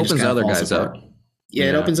opens other guys up. Yeah,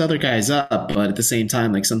 it opens other guys up, but at the same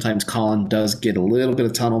time, like sometimes Colin does get a little bit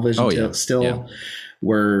of tunnel vision still,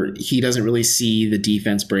 where he doesn't really see the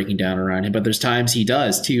defense breaking down around him. But there's times he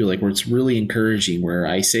does too, like where it's really encouraging. Where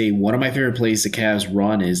I say one of my favorite plays the Cavs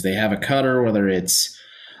run is they have a cutter, whether it's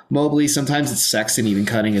Mobley, sometimes it's Sexton even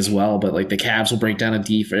cutting as well. But like the Cavs will break down a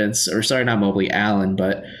defense, or sorry, not Mobley, Allen,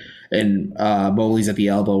 and Mobley's at the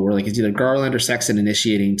elbow, where like it's either Garland or Sexton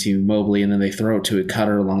initiating to Mobley, and then they throw it to a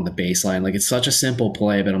cutter along the baseline. Like it's such a simple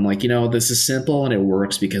play, but I'm like, this is simple and it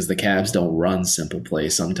works because the Cavs don't run simple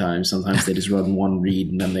plays sometimes. Sometimes they just run one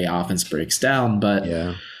read and then the offense breaks down.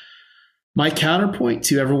 But my counterpoint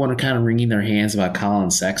to everyone kind of wringing their hands about Colin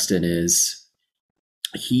Sexton is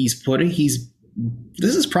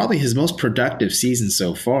this is probably his most productive season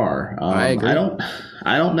so far. I agree.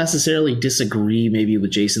 I don't necessarily disagree maybe with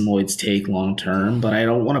Jason Lloyd's take long term, but I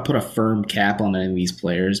don't want to put a firm cap on any of these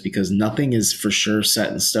players because nothing is for sure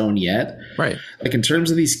set in stone yet. Right. Like in terms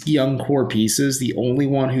of these young core pieces, the only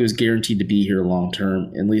one who is guaranteed to be here long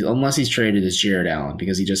term, at least unless he's traded, is Jared Allen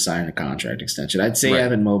because he just signed a contract extension. I'd say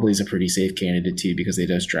Evan Mobley is a pretty safe candidate too because they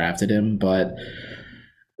just drafted him, but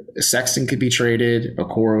Sexton could be traded.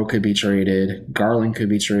 Okoro could be traded. Garland could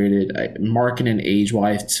be traded. Markkanen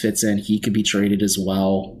age-wise fits in. He could be traded as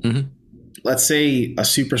well. Mm-hmm. Let's say a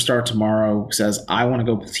superstar tomorrow says, I want to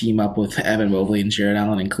go team up with Evan Mobley and Jared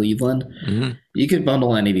Allen in Cleveland. Mm-hmm. You could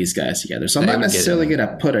bundle any of these guys together. So I'm not necessarily going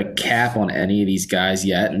to put a cap on any of these guys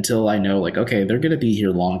yet until I know, like, okay, they're going to be here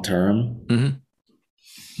long term.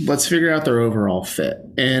 Mm-hmm. Let's figure out their overall fit.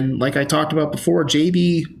 And like I talked about before,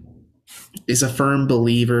 JB is a firm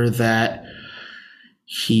believer that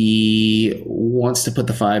he wants to put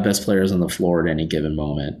the 5 best players on the floor at any given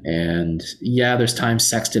moment. And yeah, there's times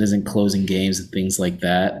Sexton isn't closing games and things like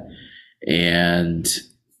that. And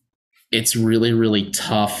it's really, really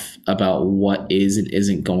tough about what is and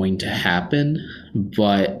isn't going to happen.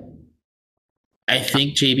 But I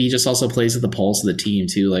think JB just also plays at the pulse of the team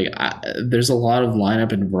too. Like there's a lot of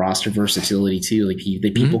lineup and roster versatility too. Like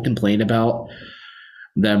people complain about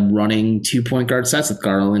them running 2 point guard sets with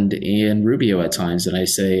Garland and Rubio at times. And I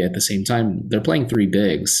say at the same time, they're playing 3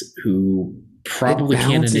 bigs who probably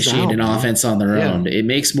can't initiate an offense on their own. It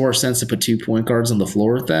makes more sense to put 2 point guards on the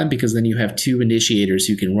floor with them because then you have 2 initiators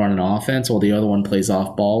who can run an offense while the other one plays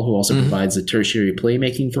off ball, who also provides a tertiary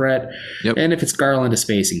playmaking threat. Yep. And if it's Garland, a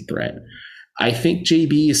spacing threat. I think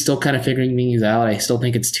JB is still kind of figuring things out. I still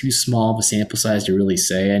think it's too small of a sample size to really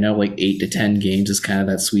say. I know like 8 to 10 games is kind of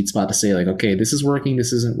that sweet spot to say like, okay, this is working,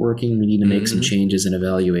 this isn't working. We need to make some changes and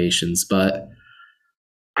evaluations. But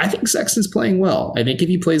I think Sexton's playing well. I think if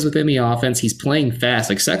he plays within the offense, he's playing fast.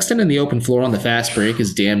 Like Sexton in the open floor on the fast break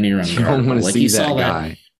is damn near unguardable. You don't want to like, see that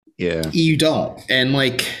guy. Yeah. You don't. And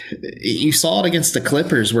like you saw it against the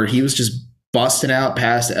Clippers where he was just busting out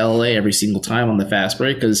past LA every single time on the fast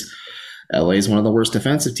break because LA is one of the worst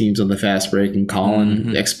defensive teams on the fast break, and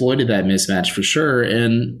Colin exploited that mismatch for sure.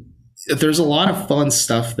 And there's a lot of fun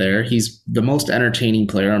stuff there. He's the most entertaining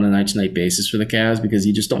player on a night-to-night basis for the Cavs because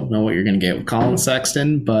you just don't know what you're going to get with Colin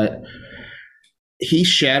Sexton, but he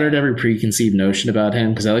shattered every preconceived notion about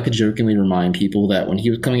him because I like to jokingly remind people that when he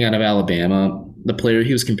was coming out of Alabama, the player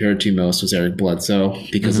he was compared to most was Eric Bledsoe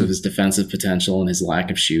because of his defensive potential and his lack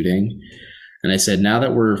of shooting. And I said, now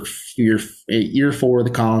that we're year 4 of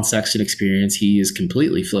the Colin Sexton experience, he has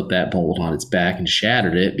completely flipped that bolt on its back and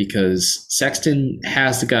shattered it because Sexton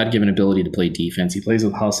has the God-given ability to play defense. He plays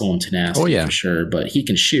with hustle and tenacity for sure, but he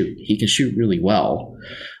can shoot. He can shoot really well.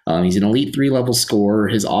 He's an elite 3-level scorer.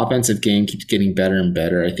 His offensive game keeps getting better and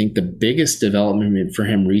better. I think the biggest development for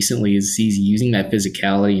him recently is he's using that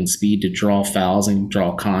physicality and speed to draw fouls and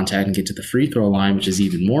draw contact and get to the free throw line, which is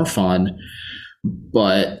even more fun.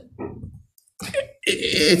 But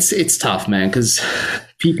it's tough, man, because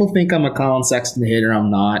people think I'm a Colin Sexton hater.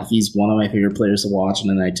 I'm not. He's one of my favorite players to watch on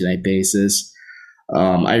a night-to-night basis.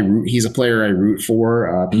 He's a player I root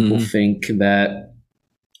for. People think that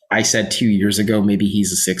I said 2 years ago maybe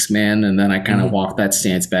he's a 6 man, and then I kind of walked that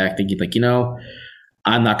stance back, thinking like,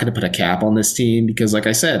 I'm not going to put a cap on this team because, like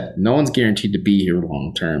I said, no one's guaranteed to be here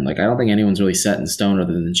long term. Like I don't think anyone's really set in stone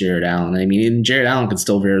other than Jared Allen. I mean, Jared Allen could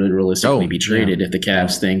still very realistically be traded if the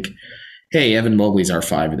Cavs think, hey, Evan Mobley's our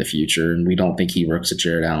 5 of the future, and we don't think he works at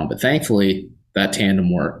Jared Allen. But thankfully, that tandem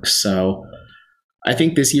works. So I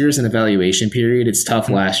think this year is an evaluation period. It's tough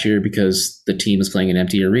last year because the team was playing in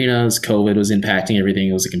empty arenas. COVID was impacting everything.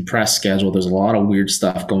 It was a compressed schedule. There's a lot of weird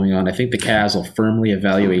stuff going on. I think the Cavs will firmly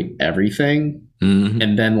evaluate everything,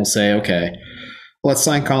 and then we'll say, okay, let's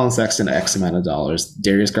sign Colin Sexton X amount of dollars.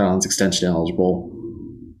 Darius Garland's extension eligible.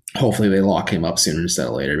 hopefully they lock him up sooner instead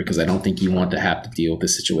of later, because I don't think you want to have to deal with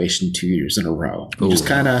this situation 2 years in a row. You just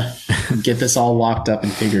kind of get this all locked up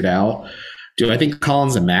and figured out. Do I think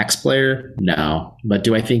Collins a max player? No. But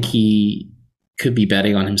do I think he could be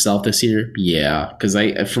betting on himself this year? Yeah. Because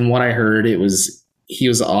from what I heard, he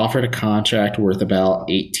was offered a contract worth about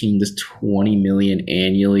 18 to 20 million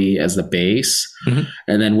annually as the base. Mm-hmm.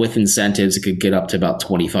 And then with incentives, it could get up to about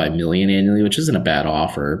 25 million annually, which isn't a bad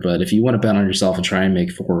offer. But if you want to bet on yourself and try and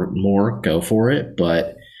make more, go for it.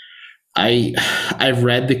 But I've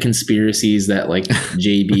read the conspiracies that like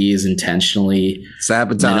JB is intentionally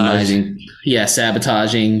sabotaging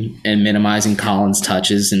and minimizing Collins'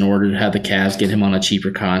 touches in order to have the Cavs get him on a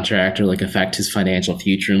cheaper contract or like affect his financial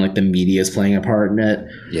future, and like the media is playing a part in it.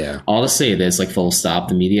 Yeah. I'll just say this, like full stop,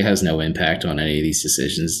 the media has no impact on any of these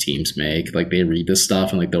decisions teams make. Like they read this stuff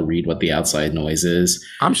and like they'll read what the outside noise is.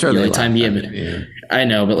 I'm sure I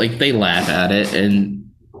know, but like they laugh at it. And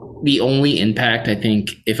the only impact I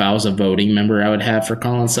think if I was a voting member I would have for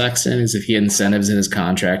Colin Sexton is if he had incentives in his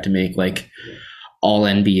contract to make like all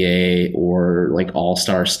NBA or like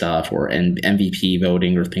all-star stuff or MVP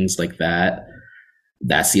voting or things like that.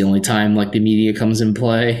 That's the only time like the media comes in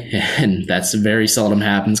play. And that's very seldom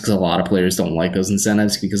happens because a lot of players don't like those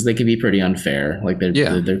incentives because they can be pretty unfair. Like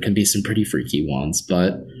there can be some pretty freaky ones,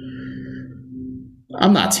 but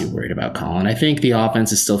I'm not too worried about Colin. I think the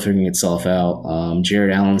offense is still figuring itself out.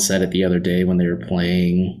 Jared Allen said it the other day when they were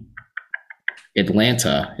playing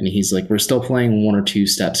Atlanta, and he's like, we're still playing 1 or 2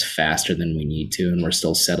 steps faster than we need to, and we're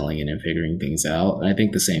still settling in and figuring things out. And I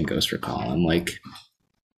think the same goes for Colin. Like,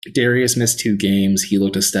 Darius missed 2 games. He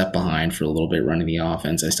looked a step behind for a little bit running the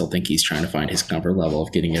offense. I still think he's trying to find his comfort level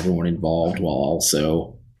of getting everyone involved while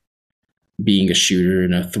also being a shooter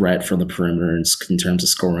and a threat from the perimeter in terms of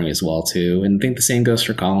scoring as well too. And I think the same goes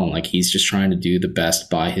for Colin. Like he's just trying to do the best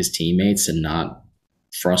by his teammates and not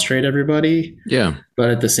frustrate everybody. Yeah. But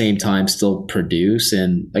at the same time still produce.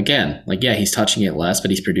 And again, like, yeah, he's touching it less, but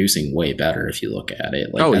he's producing way better if you look at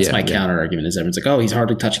it. Like that's my counter argument is everyone's like, oh, he's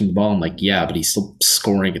hardly touching the ball. I'm like, yeah, but he's still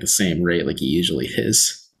scoring at the same rate like he usually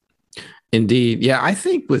is. Indeed. Yeah. I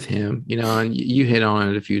think with him, and you hit on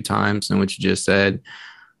it a few times in what you just said,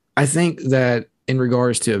 I think that in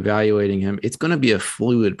regards to evaluating him, it's going to be a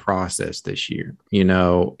fluid process this year.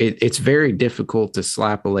 It's very difficult to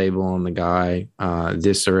slap a label on the guy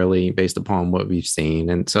this early based upon what we've seen.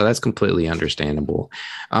 And so that's completely understandable.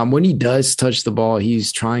 When he does touch the ball,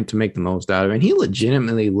 he's trying to make the most out of it. And he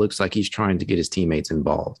legitimately looks like he's trying to get his teammates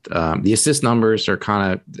involved. The assist numbers are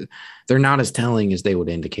they're not as telling as they would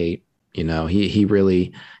indicate.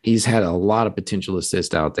 He's had a lot of potential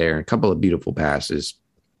assists out there, a couple of beautiful passes.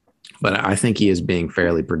 But I think he is being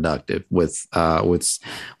fairly productive with what's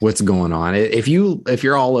going on. If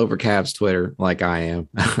you're all over Cavs Twitter like I am,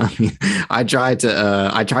 I try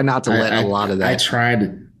not to let a lot of that. I try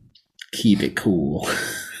to keep it cool.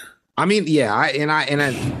 Everything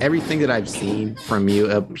that I've seen from you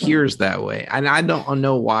appears that way, and I don't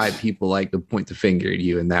know why people like to point the finger at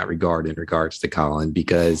you in that regard in regards to Colin,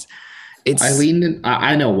 because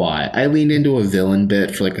I know why. I leaned into a villain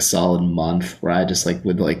bit for like a solid month where I just like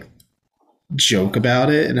would like joke about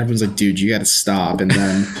it, and everyone's like, dude, you got to stop. And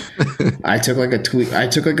then I took like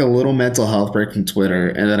a little mental health break from Twitter,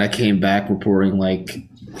 and then I came back reporting like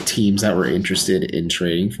teams that were interested in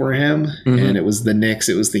trading for him. Mm-hmm. And it was the Knicks,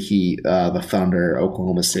 it was the Heat, the Thunder,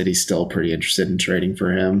 Oklahoma City still pretty interested in trading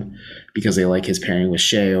for him because they like his pairing with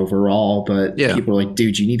Shea overall. But people are like,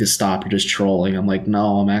 dude, you need to stop, you're just trolling. I'm like,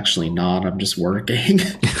 no, I'm actually not, I'm just working.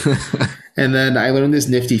 And then I learned this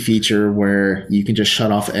nifty feature where you can just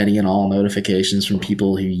shut off any and all notifications from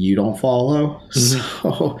people who you don't follow. Mm-hmm.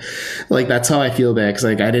 So, like, that's how I feel bad because,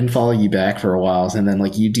 like, I didn't follow you back for a while. And then,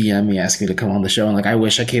 like, you DM me asking me to come on the show. And, like, I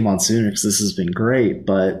wish I came on sooner because this has been great.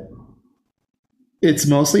 But it's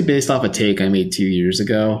mostly based off a take I made 2 years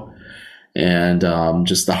ago. And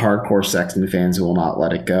just the hardcore Sexton fans who will not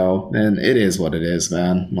let it go. And it is what it is,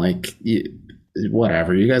 man. Like,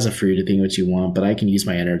 whatever, you guys are free to think what you want, but I can use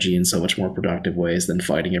my energy in so much more productive ways than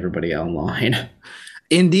fighting everybody online.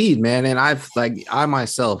 Indeed, man. And I've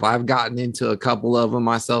gotten into a couple of them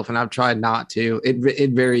myself, and I've tried not to.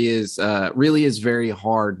 It really is very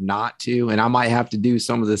hard not to, and I might have to do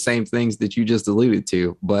some of the same things that you just alluded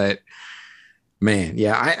to. But man,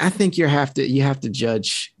 yeah, I think you have to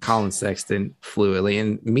judge Colin Sexton fluidly.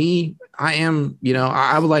 And me, I am,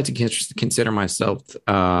 I would like to consider myself,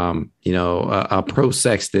 a pro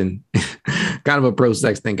Sexton, kind of a pro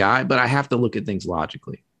Sexton guy, but I have to look at things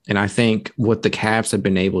logically. And I think what the Cavs have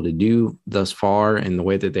been able to do thus far and the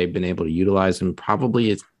way that they've been able to utilize him probably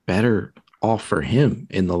is better off for him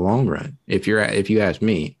in the long run. If you ask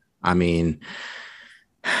me, I mean,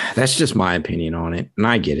 That's just my opinion on it. And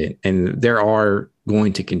I get it. And there are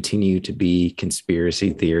going to continue to be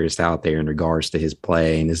conspiracy theorists out there in regards to his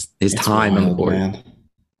play and his It's time on the wild, court. man.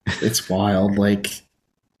 It's wild. Like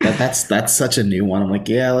that's such a new one. I'm like,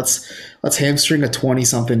 yeah, let's hamstring a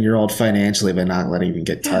 20-something-year-old financially, but not let him even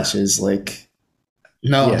get touches. Like,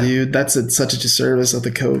 no, Yeah. dude, that's such a disservice of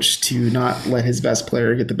the coach to not let his best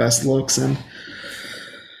player get the best looks. And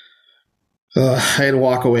I had to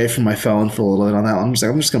walk away from my phone for a little bit on that one. I'm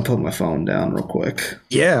just gonna put my phone down real quick.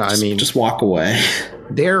 Yeah. Just, I mean, just walk away.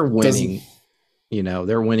 they're Doesn't- winning,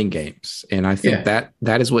 they're winning games. And I think that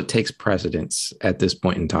is what takes precedence at this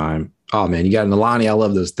point in time. Oh, man, you got Nalani. I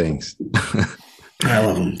love those things. I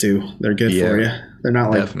love them too. They're good for you. They're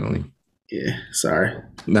not like, Definitely. yeah, sorry.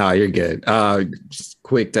 No, you're good. Just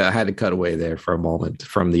quick, I had to cut away there for a moment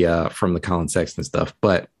from the Colin Sexton stuff,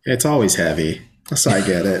 but It's always heavy. So I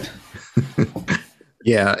get it.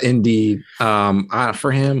 yeah, indeed.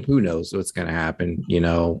 For him, who knows what's going to happen?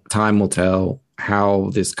 Time will tell how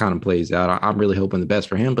this kind of plays out. I'm really hoping the best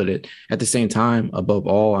for him, but at the same time, above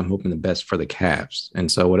all, I'm hoping the best for the Cavs.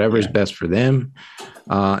 And so whatever is best for them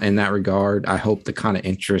in that regard, I hope the kind of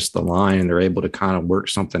interest the line and they're able to kind of work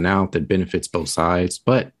something out that benefits both sides.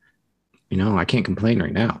 But, I can't complain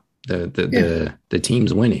right now. The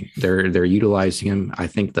team's winning. They're utilizing him, I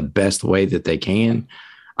think, the best way that they can.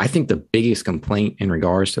 I think the biggest complaint in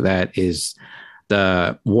regards to that is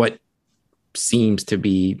what seems to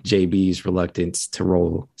be JB's reluctance to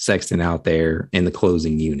roll Sexton out there in the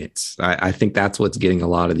closing units. I think that's what's getting a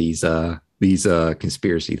lot of these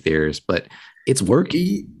conspiracy theorists, but it's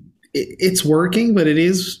working. It's working, but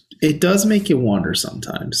it does make you wonder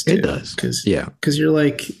sometimes too. It does. Because you're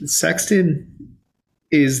like, Sexton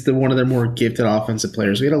is one of their more gifted offensive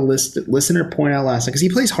players. We had a listener point out last night because he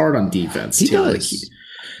plays hard on defense. He too. does. Like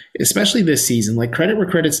especially this season, like credit where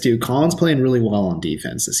credit's due. Colin's playing really well on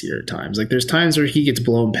defense this year at times. Like there's times where he gets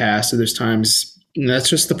blown past, or there's times that's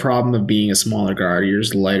just the problem of being a smaller guard. You're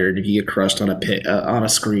just lighter, and if you get crushed on a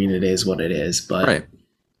screen, it is what it is. But Right.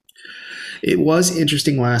 It was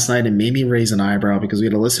interesting last night. It made me raise an eyebrow because we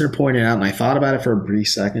had a listener point it out, and I thought about it for a brief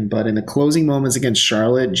second. But in the closing moments against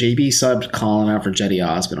Charlotte, JB subbed Colin out for Jetty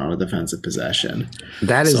Osmond on a defensive possession.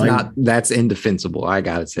 That's indefensible. I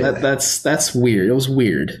gotta say that's weird. It was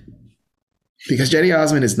weird because Jetty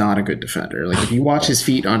Osmond is not a good defender. Like if you watch his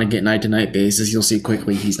feet on a night to night basis, you'll see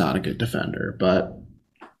quickly he's not a good defender. But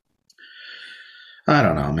I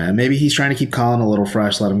don't know, man. Maybe he's trying to keep Colin a little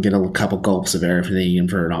fresh, let him get a couple gulps of air if they need him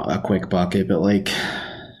for a quick bucket. But like,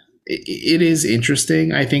 it is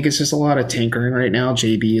interesting. I think it's just a lot of tinkering right now.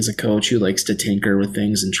 JB is a coach who likes to tinker with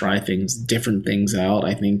things and try different things out.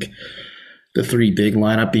 I think the three big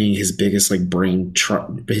lineup being his biggest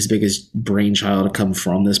his biggest brainchild to come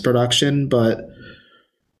from this production. But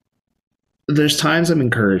there's times I'm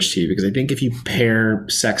encouraged too, because I think if you pair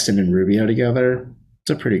Sexton and Rubio together, it's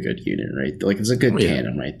a pretty good unit, right? Like it's a good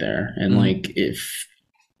tandem right there. And I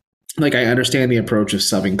understand the approach of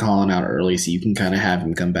subbing Colin out early, so you can kind of have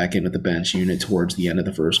him come back in with the bench unit towards the end of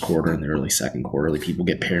the first quarter and the early second quarter. Like people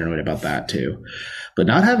get paranoid about that too, but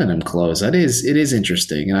not having him close, it is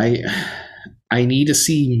interesting. And I need to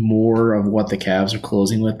see more of what the Cavs are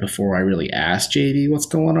closing with before I really ask JB what's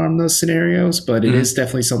going on in those scenarios. But it is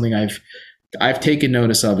definitely something I've taken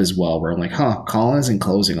notice of as well, where I'm like, Colin isn't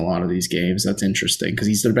closing a lot of these games. That's interesting because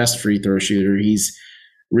he's their best free throw shooter. He's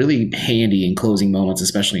really handy in closing moments,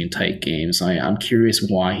 especially in tight games. I'm curious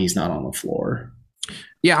why he's not on the floor.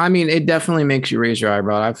 Yeah, I mean, it definitely makes you raise your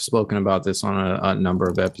eyebrow. I've spoken about this on a number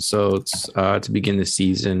of episodes to begin the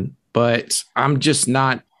season, but I'm just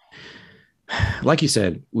not. Like you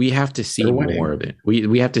said, we have to see more of it.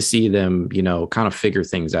 We have to see them, kind of figure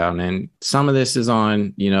things out. And some of this is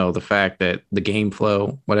on, the fact that the game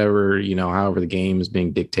flow, whatever, however the game is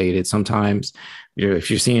being dictated. Sometimes if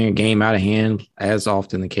you're seeing a game out of hand, as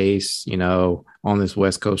often the case, on this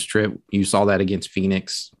West Coast trip, you saw that against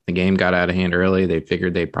Phoenix. The game got out of hand early. They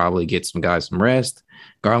figured they'd probably get some guys some rest.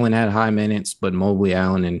 Garland had high minutes, but Mobley,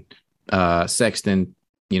 Allen, and Sexton,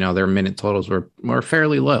 their minute totals were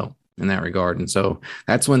fairly low in that regard. And so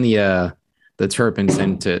that's when the Terrapins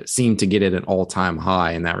seem to get at an all-time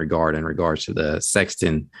high in that regard, in regards to the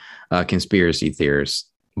Sexton conspiracy theorists.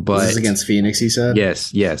 But this is against Phoenix, he said?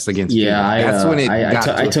 Yes, against Phoenix. That's when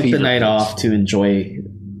I took the night off to enjoy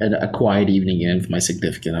a quiet evening in with my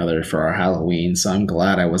significant other for our Halloween, so I'm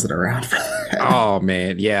glad I wasn't around for that. Oh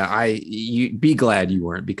man, yeah, you be glad you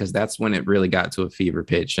weren't, because that's when it really got to a fever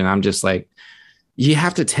pitch. And I'm just like, you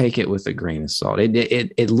have to take it with a grain of salt.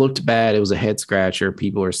 It looked bad. It was a head scratcher.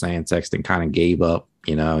 People are saying Sexton kind of gave up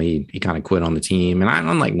You know, he kind of quit on the team. And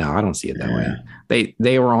I'm like, no, I don't see it that way.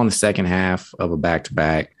 They were on the second half of a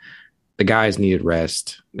back-to-back. The guys needed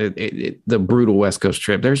rest. The brutal West Coast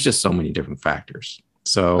trip. There's just so many different factors.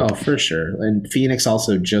 So, for sure. And Phoenix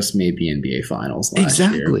also just made the NBA Finals last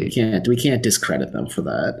year. We can't discredit them for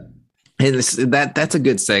that. And that's a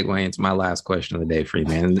good segue into my last question of the day for you,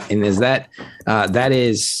 man. And is that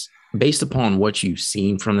is based upon what you've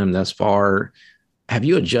seen from them thus far, have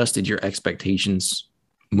you adjusted your expectations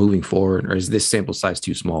moving forward, or is this sample size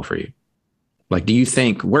too small for you? Like, do you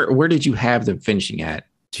think where did you have them finishing at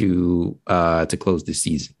to close this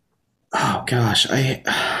season? Oh gosh,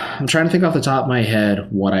 I'm trying to think off the top of my head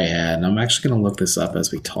what I had, and I'm actually going to look this up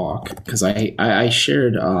as we talk because I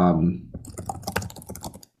shared.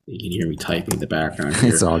 You can hear me typing in the background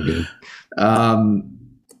here. It's all good.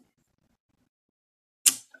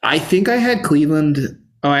 I think I had Cleveland.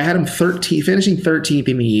 I had them finishing 13th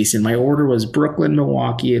in the East, and my order was Brooklyn,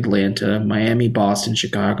 Milwaukee, Atlanta, Miami, Boston,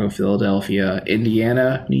 Chicago, Philadelphia,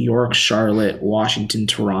 Indiana, New York, Charlotte, Washington,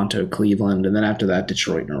 Toronto, Cleveland, and then after that,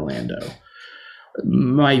 Detroit and Orlando.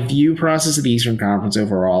 My view process of the Eastern Conference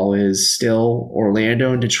overall is still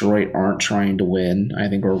Orlando and Detroit aren't trying to win. I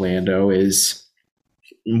think Orlando is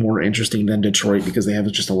more interesting than Detroit because they have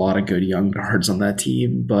just a lot of good young guards on that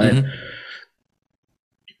team, but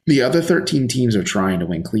the other 13 teams are trying to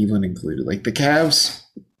win, Cleveland included. Like, the Cavs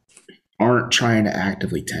aren't trying to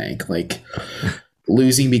actively tank. Like,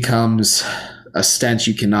 losing becomes a stench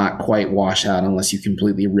you cannot quite wash out unless you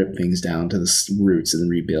completely rip things down to the roots and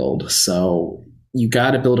rebuild. So you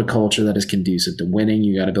got to build a culture that is conducive to winning.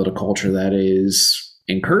 You got to build a culture that is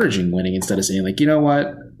encouraging winning instead of saying, like, you know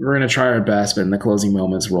what, we're going to try our best, but in the closing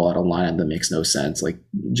moments roll out a lineup that makes no sense. Like,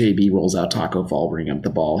 JB rolls out Taco Fall, bringing up the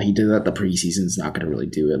ball. He did that the preseason. Is not going to really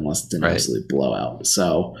do it unless it's an absolute blowout.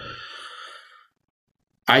 So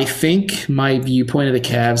I think my viewpoint of the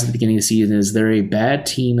Cavs at the beginning of the season is they're a bad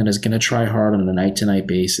team that is going to try hard on a night-to-night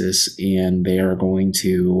basis, and they are going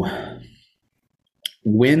to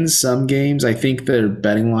win some games. I think their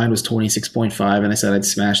betting line was 26.5, and I said I'd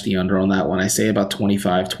smash the under on that one. I say about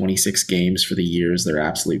 25, 26 games for the year is their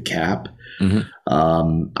absolute cap.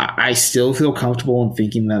 I still feel comfortable in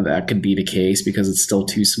thinking that could be the case because it's still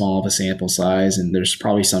too small of a sample size, and there's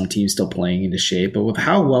probably some teams still playing into shape. But with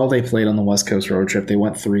how well they played on the West Coast road trip, they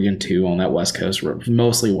went 3-2 on that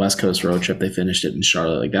mostly West Coast road trip. They finished it in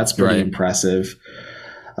Charlotte. Like, that's pretty impressive.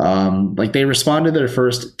 Like, they responded to their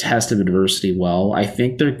first test of adversity well. I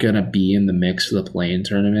think they're going to be in the mix for the play-in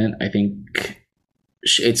tournament. I think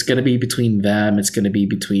it's going to be between them. It's going to be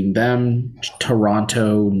between them,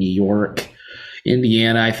 Toronto, New York.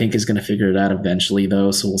 Indiana, I think, is going to figure it out eventually, though,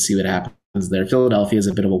 so we'll see what happens there. Philadelphia is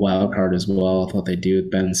a bit of a wild card as well. I thought they'd do with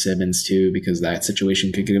Ben Simmons, too, because that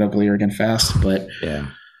situation could get uglier again fast. But yeah,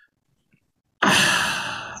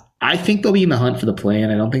 I think they'll be in the hunt for the play-in.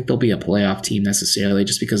 I don't think they'll be a playoff team necessarily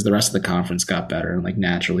just because the rest of the conference got better. And, like,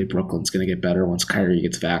 naturally, Brooklyn's going to get better once Kyrie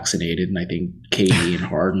gets vaccinated. And I think KD and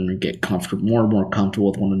Harden get more and more comfortable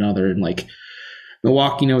with one another. And, like,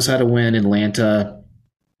 Milwaukee knows how to win. Atlanta,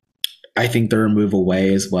 I think they're a move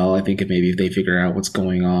away as well. I think if they figure out what's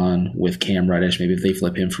going on with Cam Reddish, maybe if they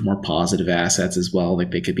flip him for more positive assets as well,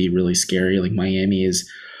 like, they could be really scary. Like, Miami is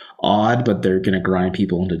odd, but they're going to grind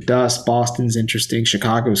people into dust. Boston's interesting.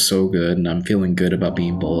 Chicago's so good, and I'm feeling good about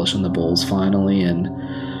being bullish on the Bulls finally. And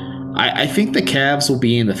I think the Cavs will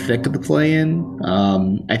be in the thick of the play-in.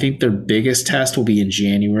 I think their biggest test will be in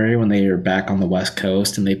January when they are back on the West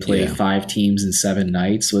Coast and they play 5 teams in 7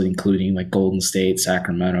 nights, including like Golden State,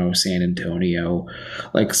 Sacramento, San Antonio.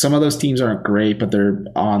 Like, some of those teams aren't great, but they're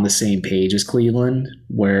on the same page as Cleveland,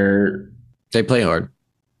 where they play hard.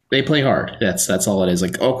 They play hard. That's all it is.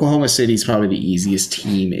 Like, Oklahoma City is probably the easiest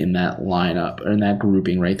team in that lineup or in that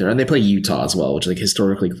grouping right there. And they play Utah as well, which, like,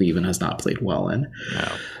 historically Cleveland has not played well in.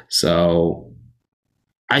 No. So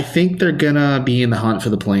I think they're going to be in the hunt for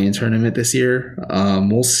the play-in tournament this year.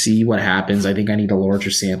 We'll see what happens. I think I need a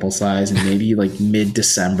larger sample size, and maybe like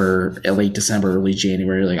mid-December, late December, early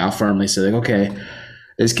January, like, I'll firmly say, like, okay,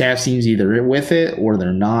 this Cavs team's either with it or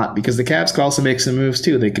they're not, because the Cavs could also make some moves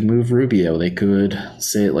too. They could move Rubio. They could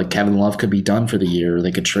say, like, Kevin Love could be done for the year, or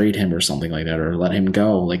they could trade him or something like that, or let him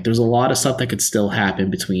go. Like, there's a lot of stuff that could still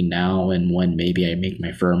happen between now and when maybe I make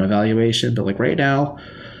my firm evaluation. But, like, right now,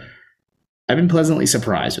 I've been pleasantly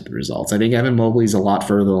surprised with the results. I think Evan Mobley's a lot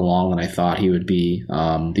further along than I thought he would be.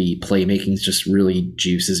 The playmaking just really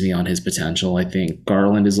juices me on his potential. I think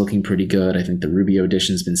Garland is looking pretty good. I think the Rubio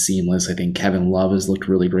addition's been seamless. I think Kevin Love has looked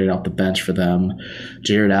really great off the bench for them.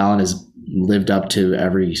 Jared Allen has lived up to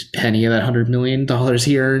every penny of that $100 million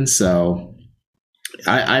he earned. So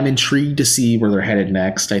I'm intrigued to see where they're headed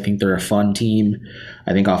next. I think they're a fun team.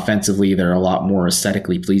 I think offensively they're a lot more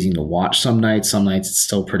aesthetically pleasing to watch some nights. Some nights it's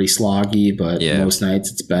still pretty sloggy, but most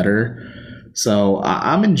nights it's better. So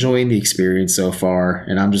I'm enjoying the experience so far,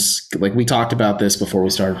 and I'm just like, we talked about this before we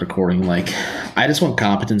started recording. Like, I just want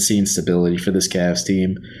competency and stability for this Cavs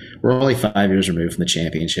team. We're only 5 years removed from the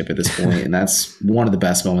championship at this point, and that's one of the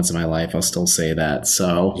best moments of my life. I'll still say that.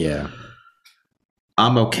 So yeah,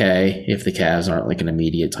 I'm okay if the Cavs aren't like an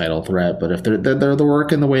immediate title threat, but if they're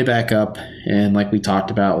working the way back up, and like we talked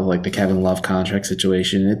about with like the Kevin Love contract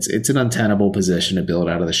situation, it's an untenable position to build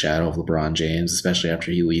out of the shadow of LeBron James, especially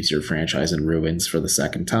after he leaves your franchise in ruins for the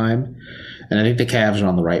second time. And I think the Cavs are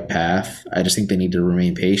on the right path. I just think they need to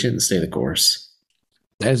remain patient and stay the course.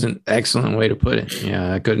 That's an excellent way to put it.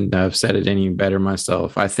 Yeah, I couldn't have said it any better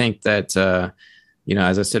myself. I think that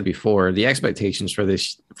as I said before, the expectations for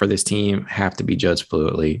this team have to be judged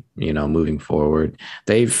fluidly, moving forward.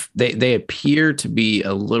 They appear to be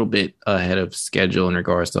a little bit ahead of schedule in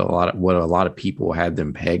regards to what a lot of people had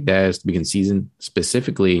them pegged as to begin season,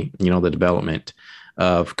 specifically, the development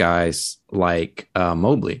of guys like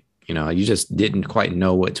Mobley. You just didn't quite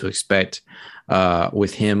know what to expect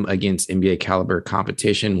with him against NBA caliber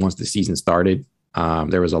competition once the season started.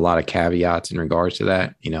 There was a lot of caveats in regards to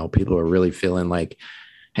that. People are really feeling like,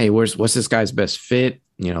 hey, what's this guy's best fit?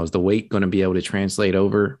 Is the weight going to be able to translate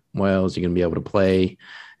over? Well, is he going to be able to play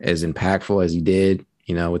as impactful as he did,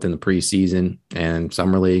 within the preseason and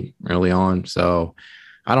summer league early on? So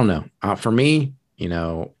I don't know. For me,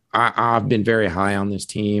 I've been very high on this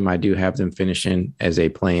team. I do have them finishing as a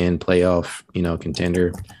play-in, playoff,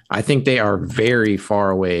 contender. I think they are very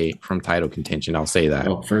far away from title contention. I'll say that.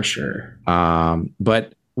 Oh, for sure.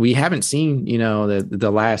 But we haven't seen,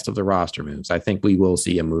 the last of the roster moves. I think we will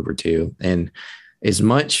see a move or two. And as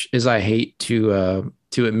much as I hate to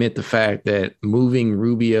admit the fact that moving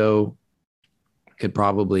Rubio could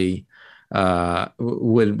probably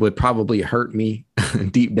would probably hurt me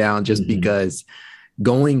deep down, just because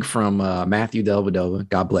going from Matthew Dellavedova,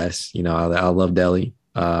 God bless, I love Delly,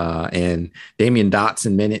 and Damian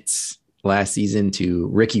Dotson minutes last season to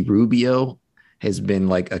Ricky Rubio has been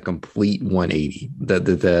like a complete 180.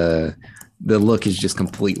 The look is just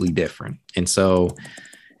completely different. And so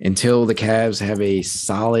until the Cavs have a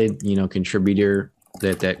solid, contributor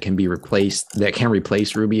that can be replaced, that can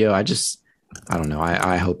replace Rubio, I don't know.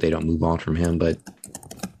 I hope they don't move on from him, but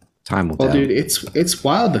time will tell. Well, dude, it's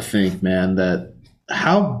wild to think, man, that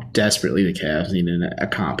how desperately the Cavs need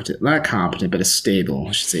not competent, but a stable,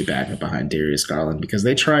 I should say, backup behind Darius Garland, because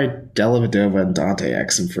they tried Dellavedova and Dante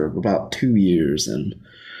Exum for about 2 years, and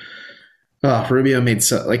Rubio made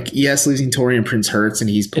losing Taurean Prince hurts, and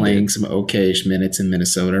he's playing some okay-ish minutes in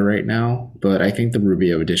Minnesota right now, but I think the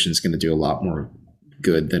Rubio addition is going to do a lot more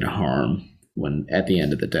good than harm when at the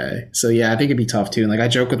end of the day. So yeah, I think it'd be tough too. And like, I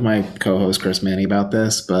joke with my co-host Chris Manning about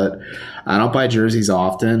this, but I don't buy jerseys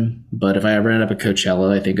often. But if I ever end up at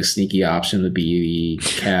Coachella, I think a sneaky option would be the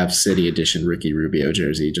Cavs City Edition Ricky Rubio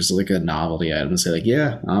jersey, just like a novelty item. And say like,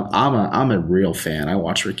 yeah, I'm a real fan. I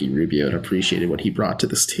watched Ricky Rubio and appreciated what he brought to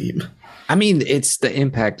this team. I mean, the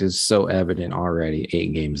impact is so evident already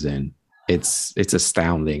 8 games in. It's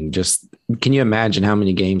astounding. Just can you imagine how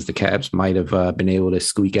many games the Cavs might have been able to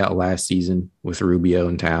squeak out last season with Rubio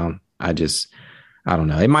in town? I don't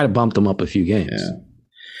know. It might have bumped them up a few games.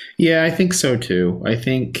 Yeah, I think so too. I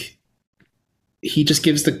think he just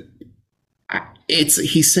gives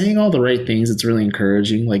he's saying all the right things. It's really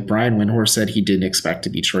encouraging. Like Brian Windhorst said, he didn't expect to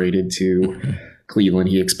be traded to Cleveland.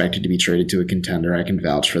 He expected to be traded to a contender. I can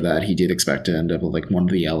vouch for that. He did expect to end up with like one of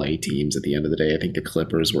the LA teams at the end of the day. I think the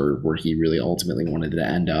Clippers were where he really ultimately wanted to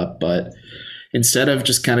end up. But instead of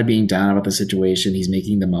just kind of being down about the situation, he's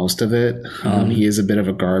making the most of it. He is a bit of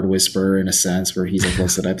a guard whisperer in a sense, where he's like,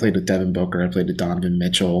 listen, I played with Devin Booker. I played with Donovan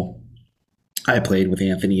Mitchell. I played with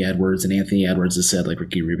Anthony Edwards, and Anthony Edwards has said like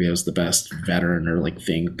Ricky Rubio is the best veteran or like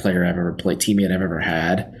player I've ever played, teammate I've ever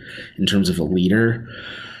had in terms of a leader.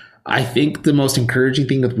 I think the most encouraging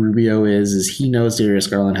thing with Rubio is he knows Darius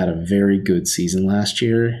Garland had a very good season last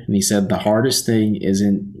year. And he said the hardest thing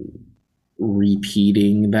isn't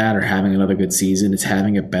repeating that or having another good season. It's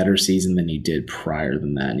having a better season than he did prior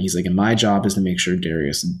than that. And he's like, and my job is to make sure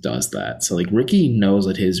Darius does that. So like Ricky knows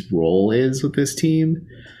what his role is with this team.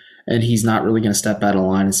 And he's not really going to step out of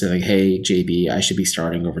line and say like, hey, JB, I should be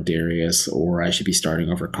starting over Darius or I should be starting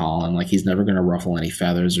over Colin. Like he's never going to ruffle any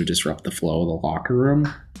feathers or disrupt the flow of the locker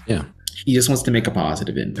room. Yeah. He just wants to make a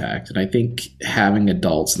positive impact. And I think having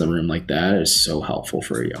adults in the room like that is so helpful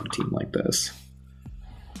for a young team like this.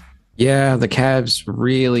 Yeah, the Cavs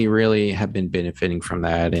really, really have been benefiting from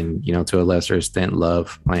that. And, to a lesser extent,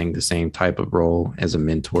 Love playing the same type of role as a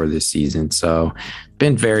mentor this season. So,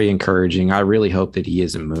 been very encouraging. I really hope that he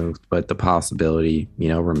isn't moved, but the possibility,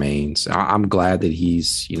 remains. I'm glad that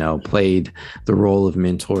he's, played the role of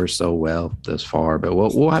mentor so well thus far, but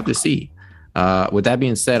we'll have to see. With that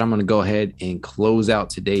being said, I'm going to go ahead and close out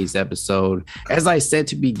today's episode. As I said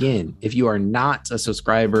to begin, if you are not a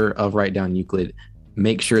subscriber of Write Down Euclid,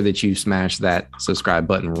 make sure that you smash that subscribe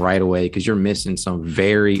button right away because you're missing some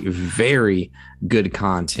very, very good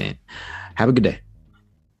content. Have a good day.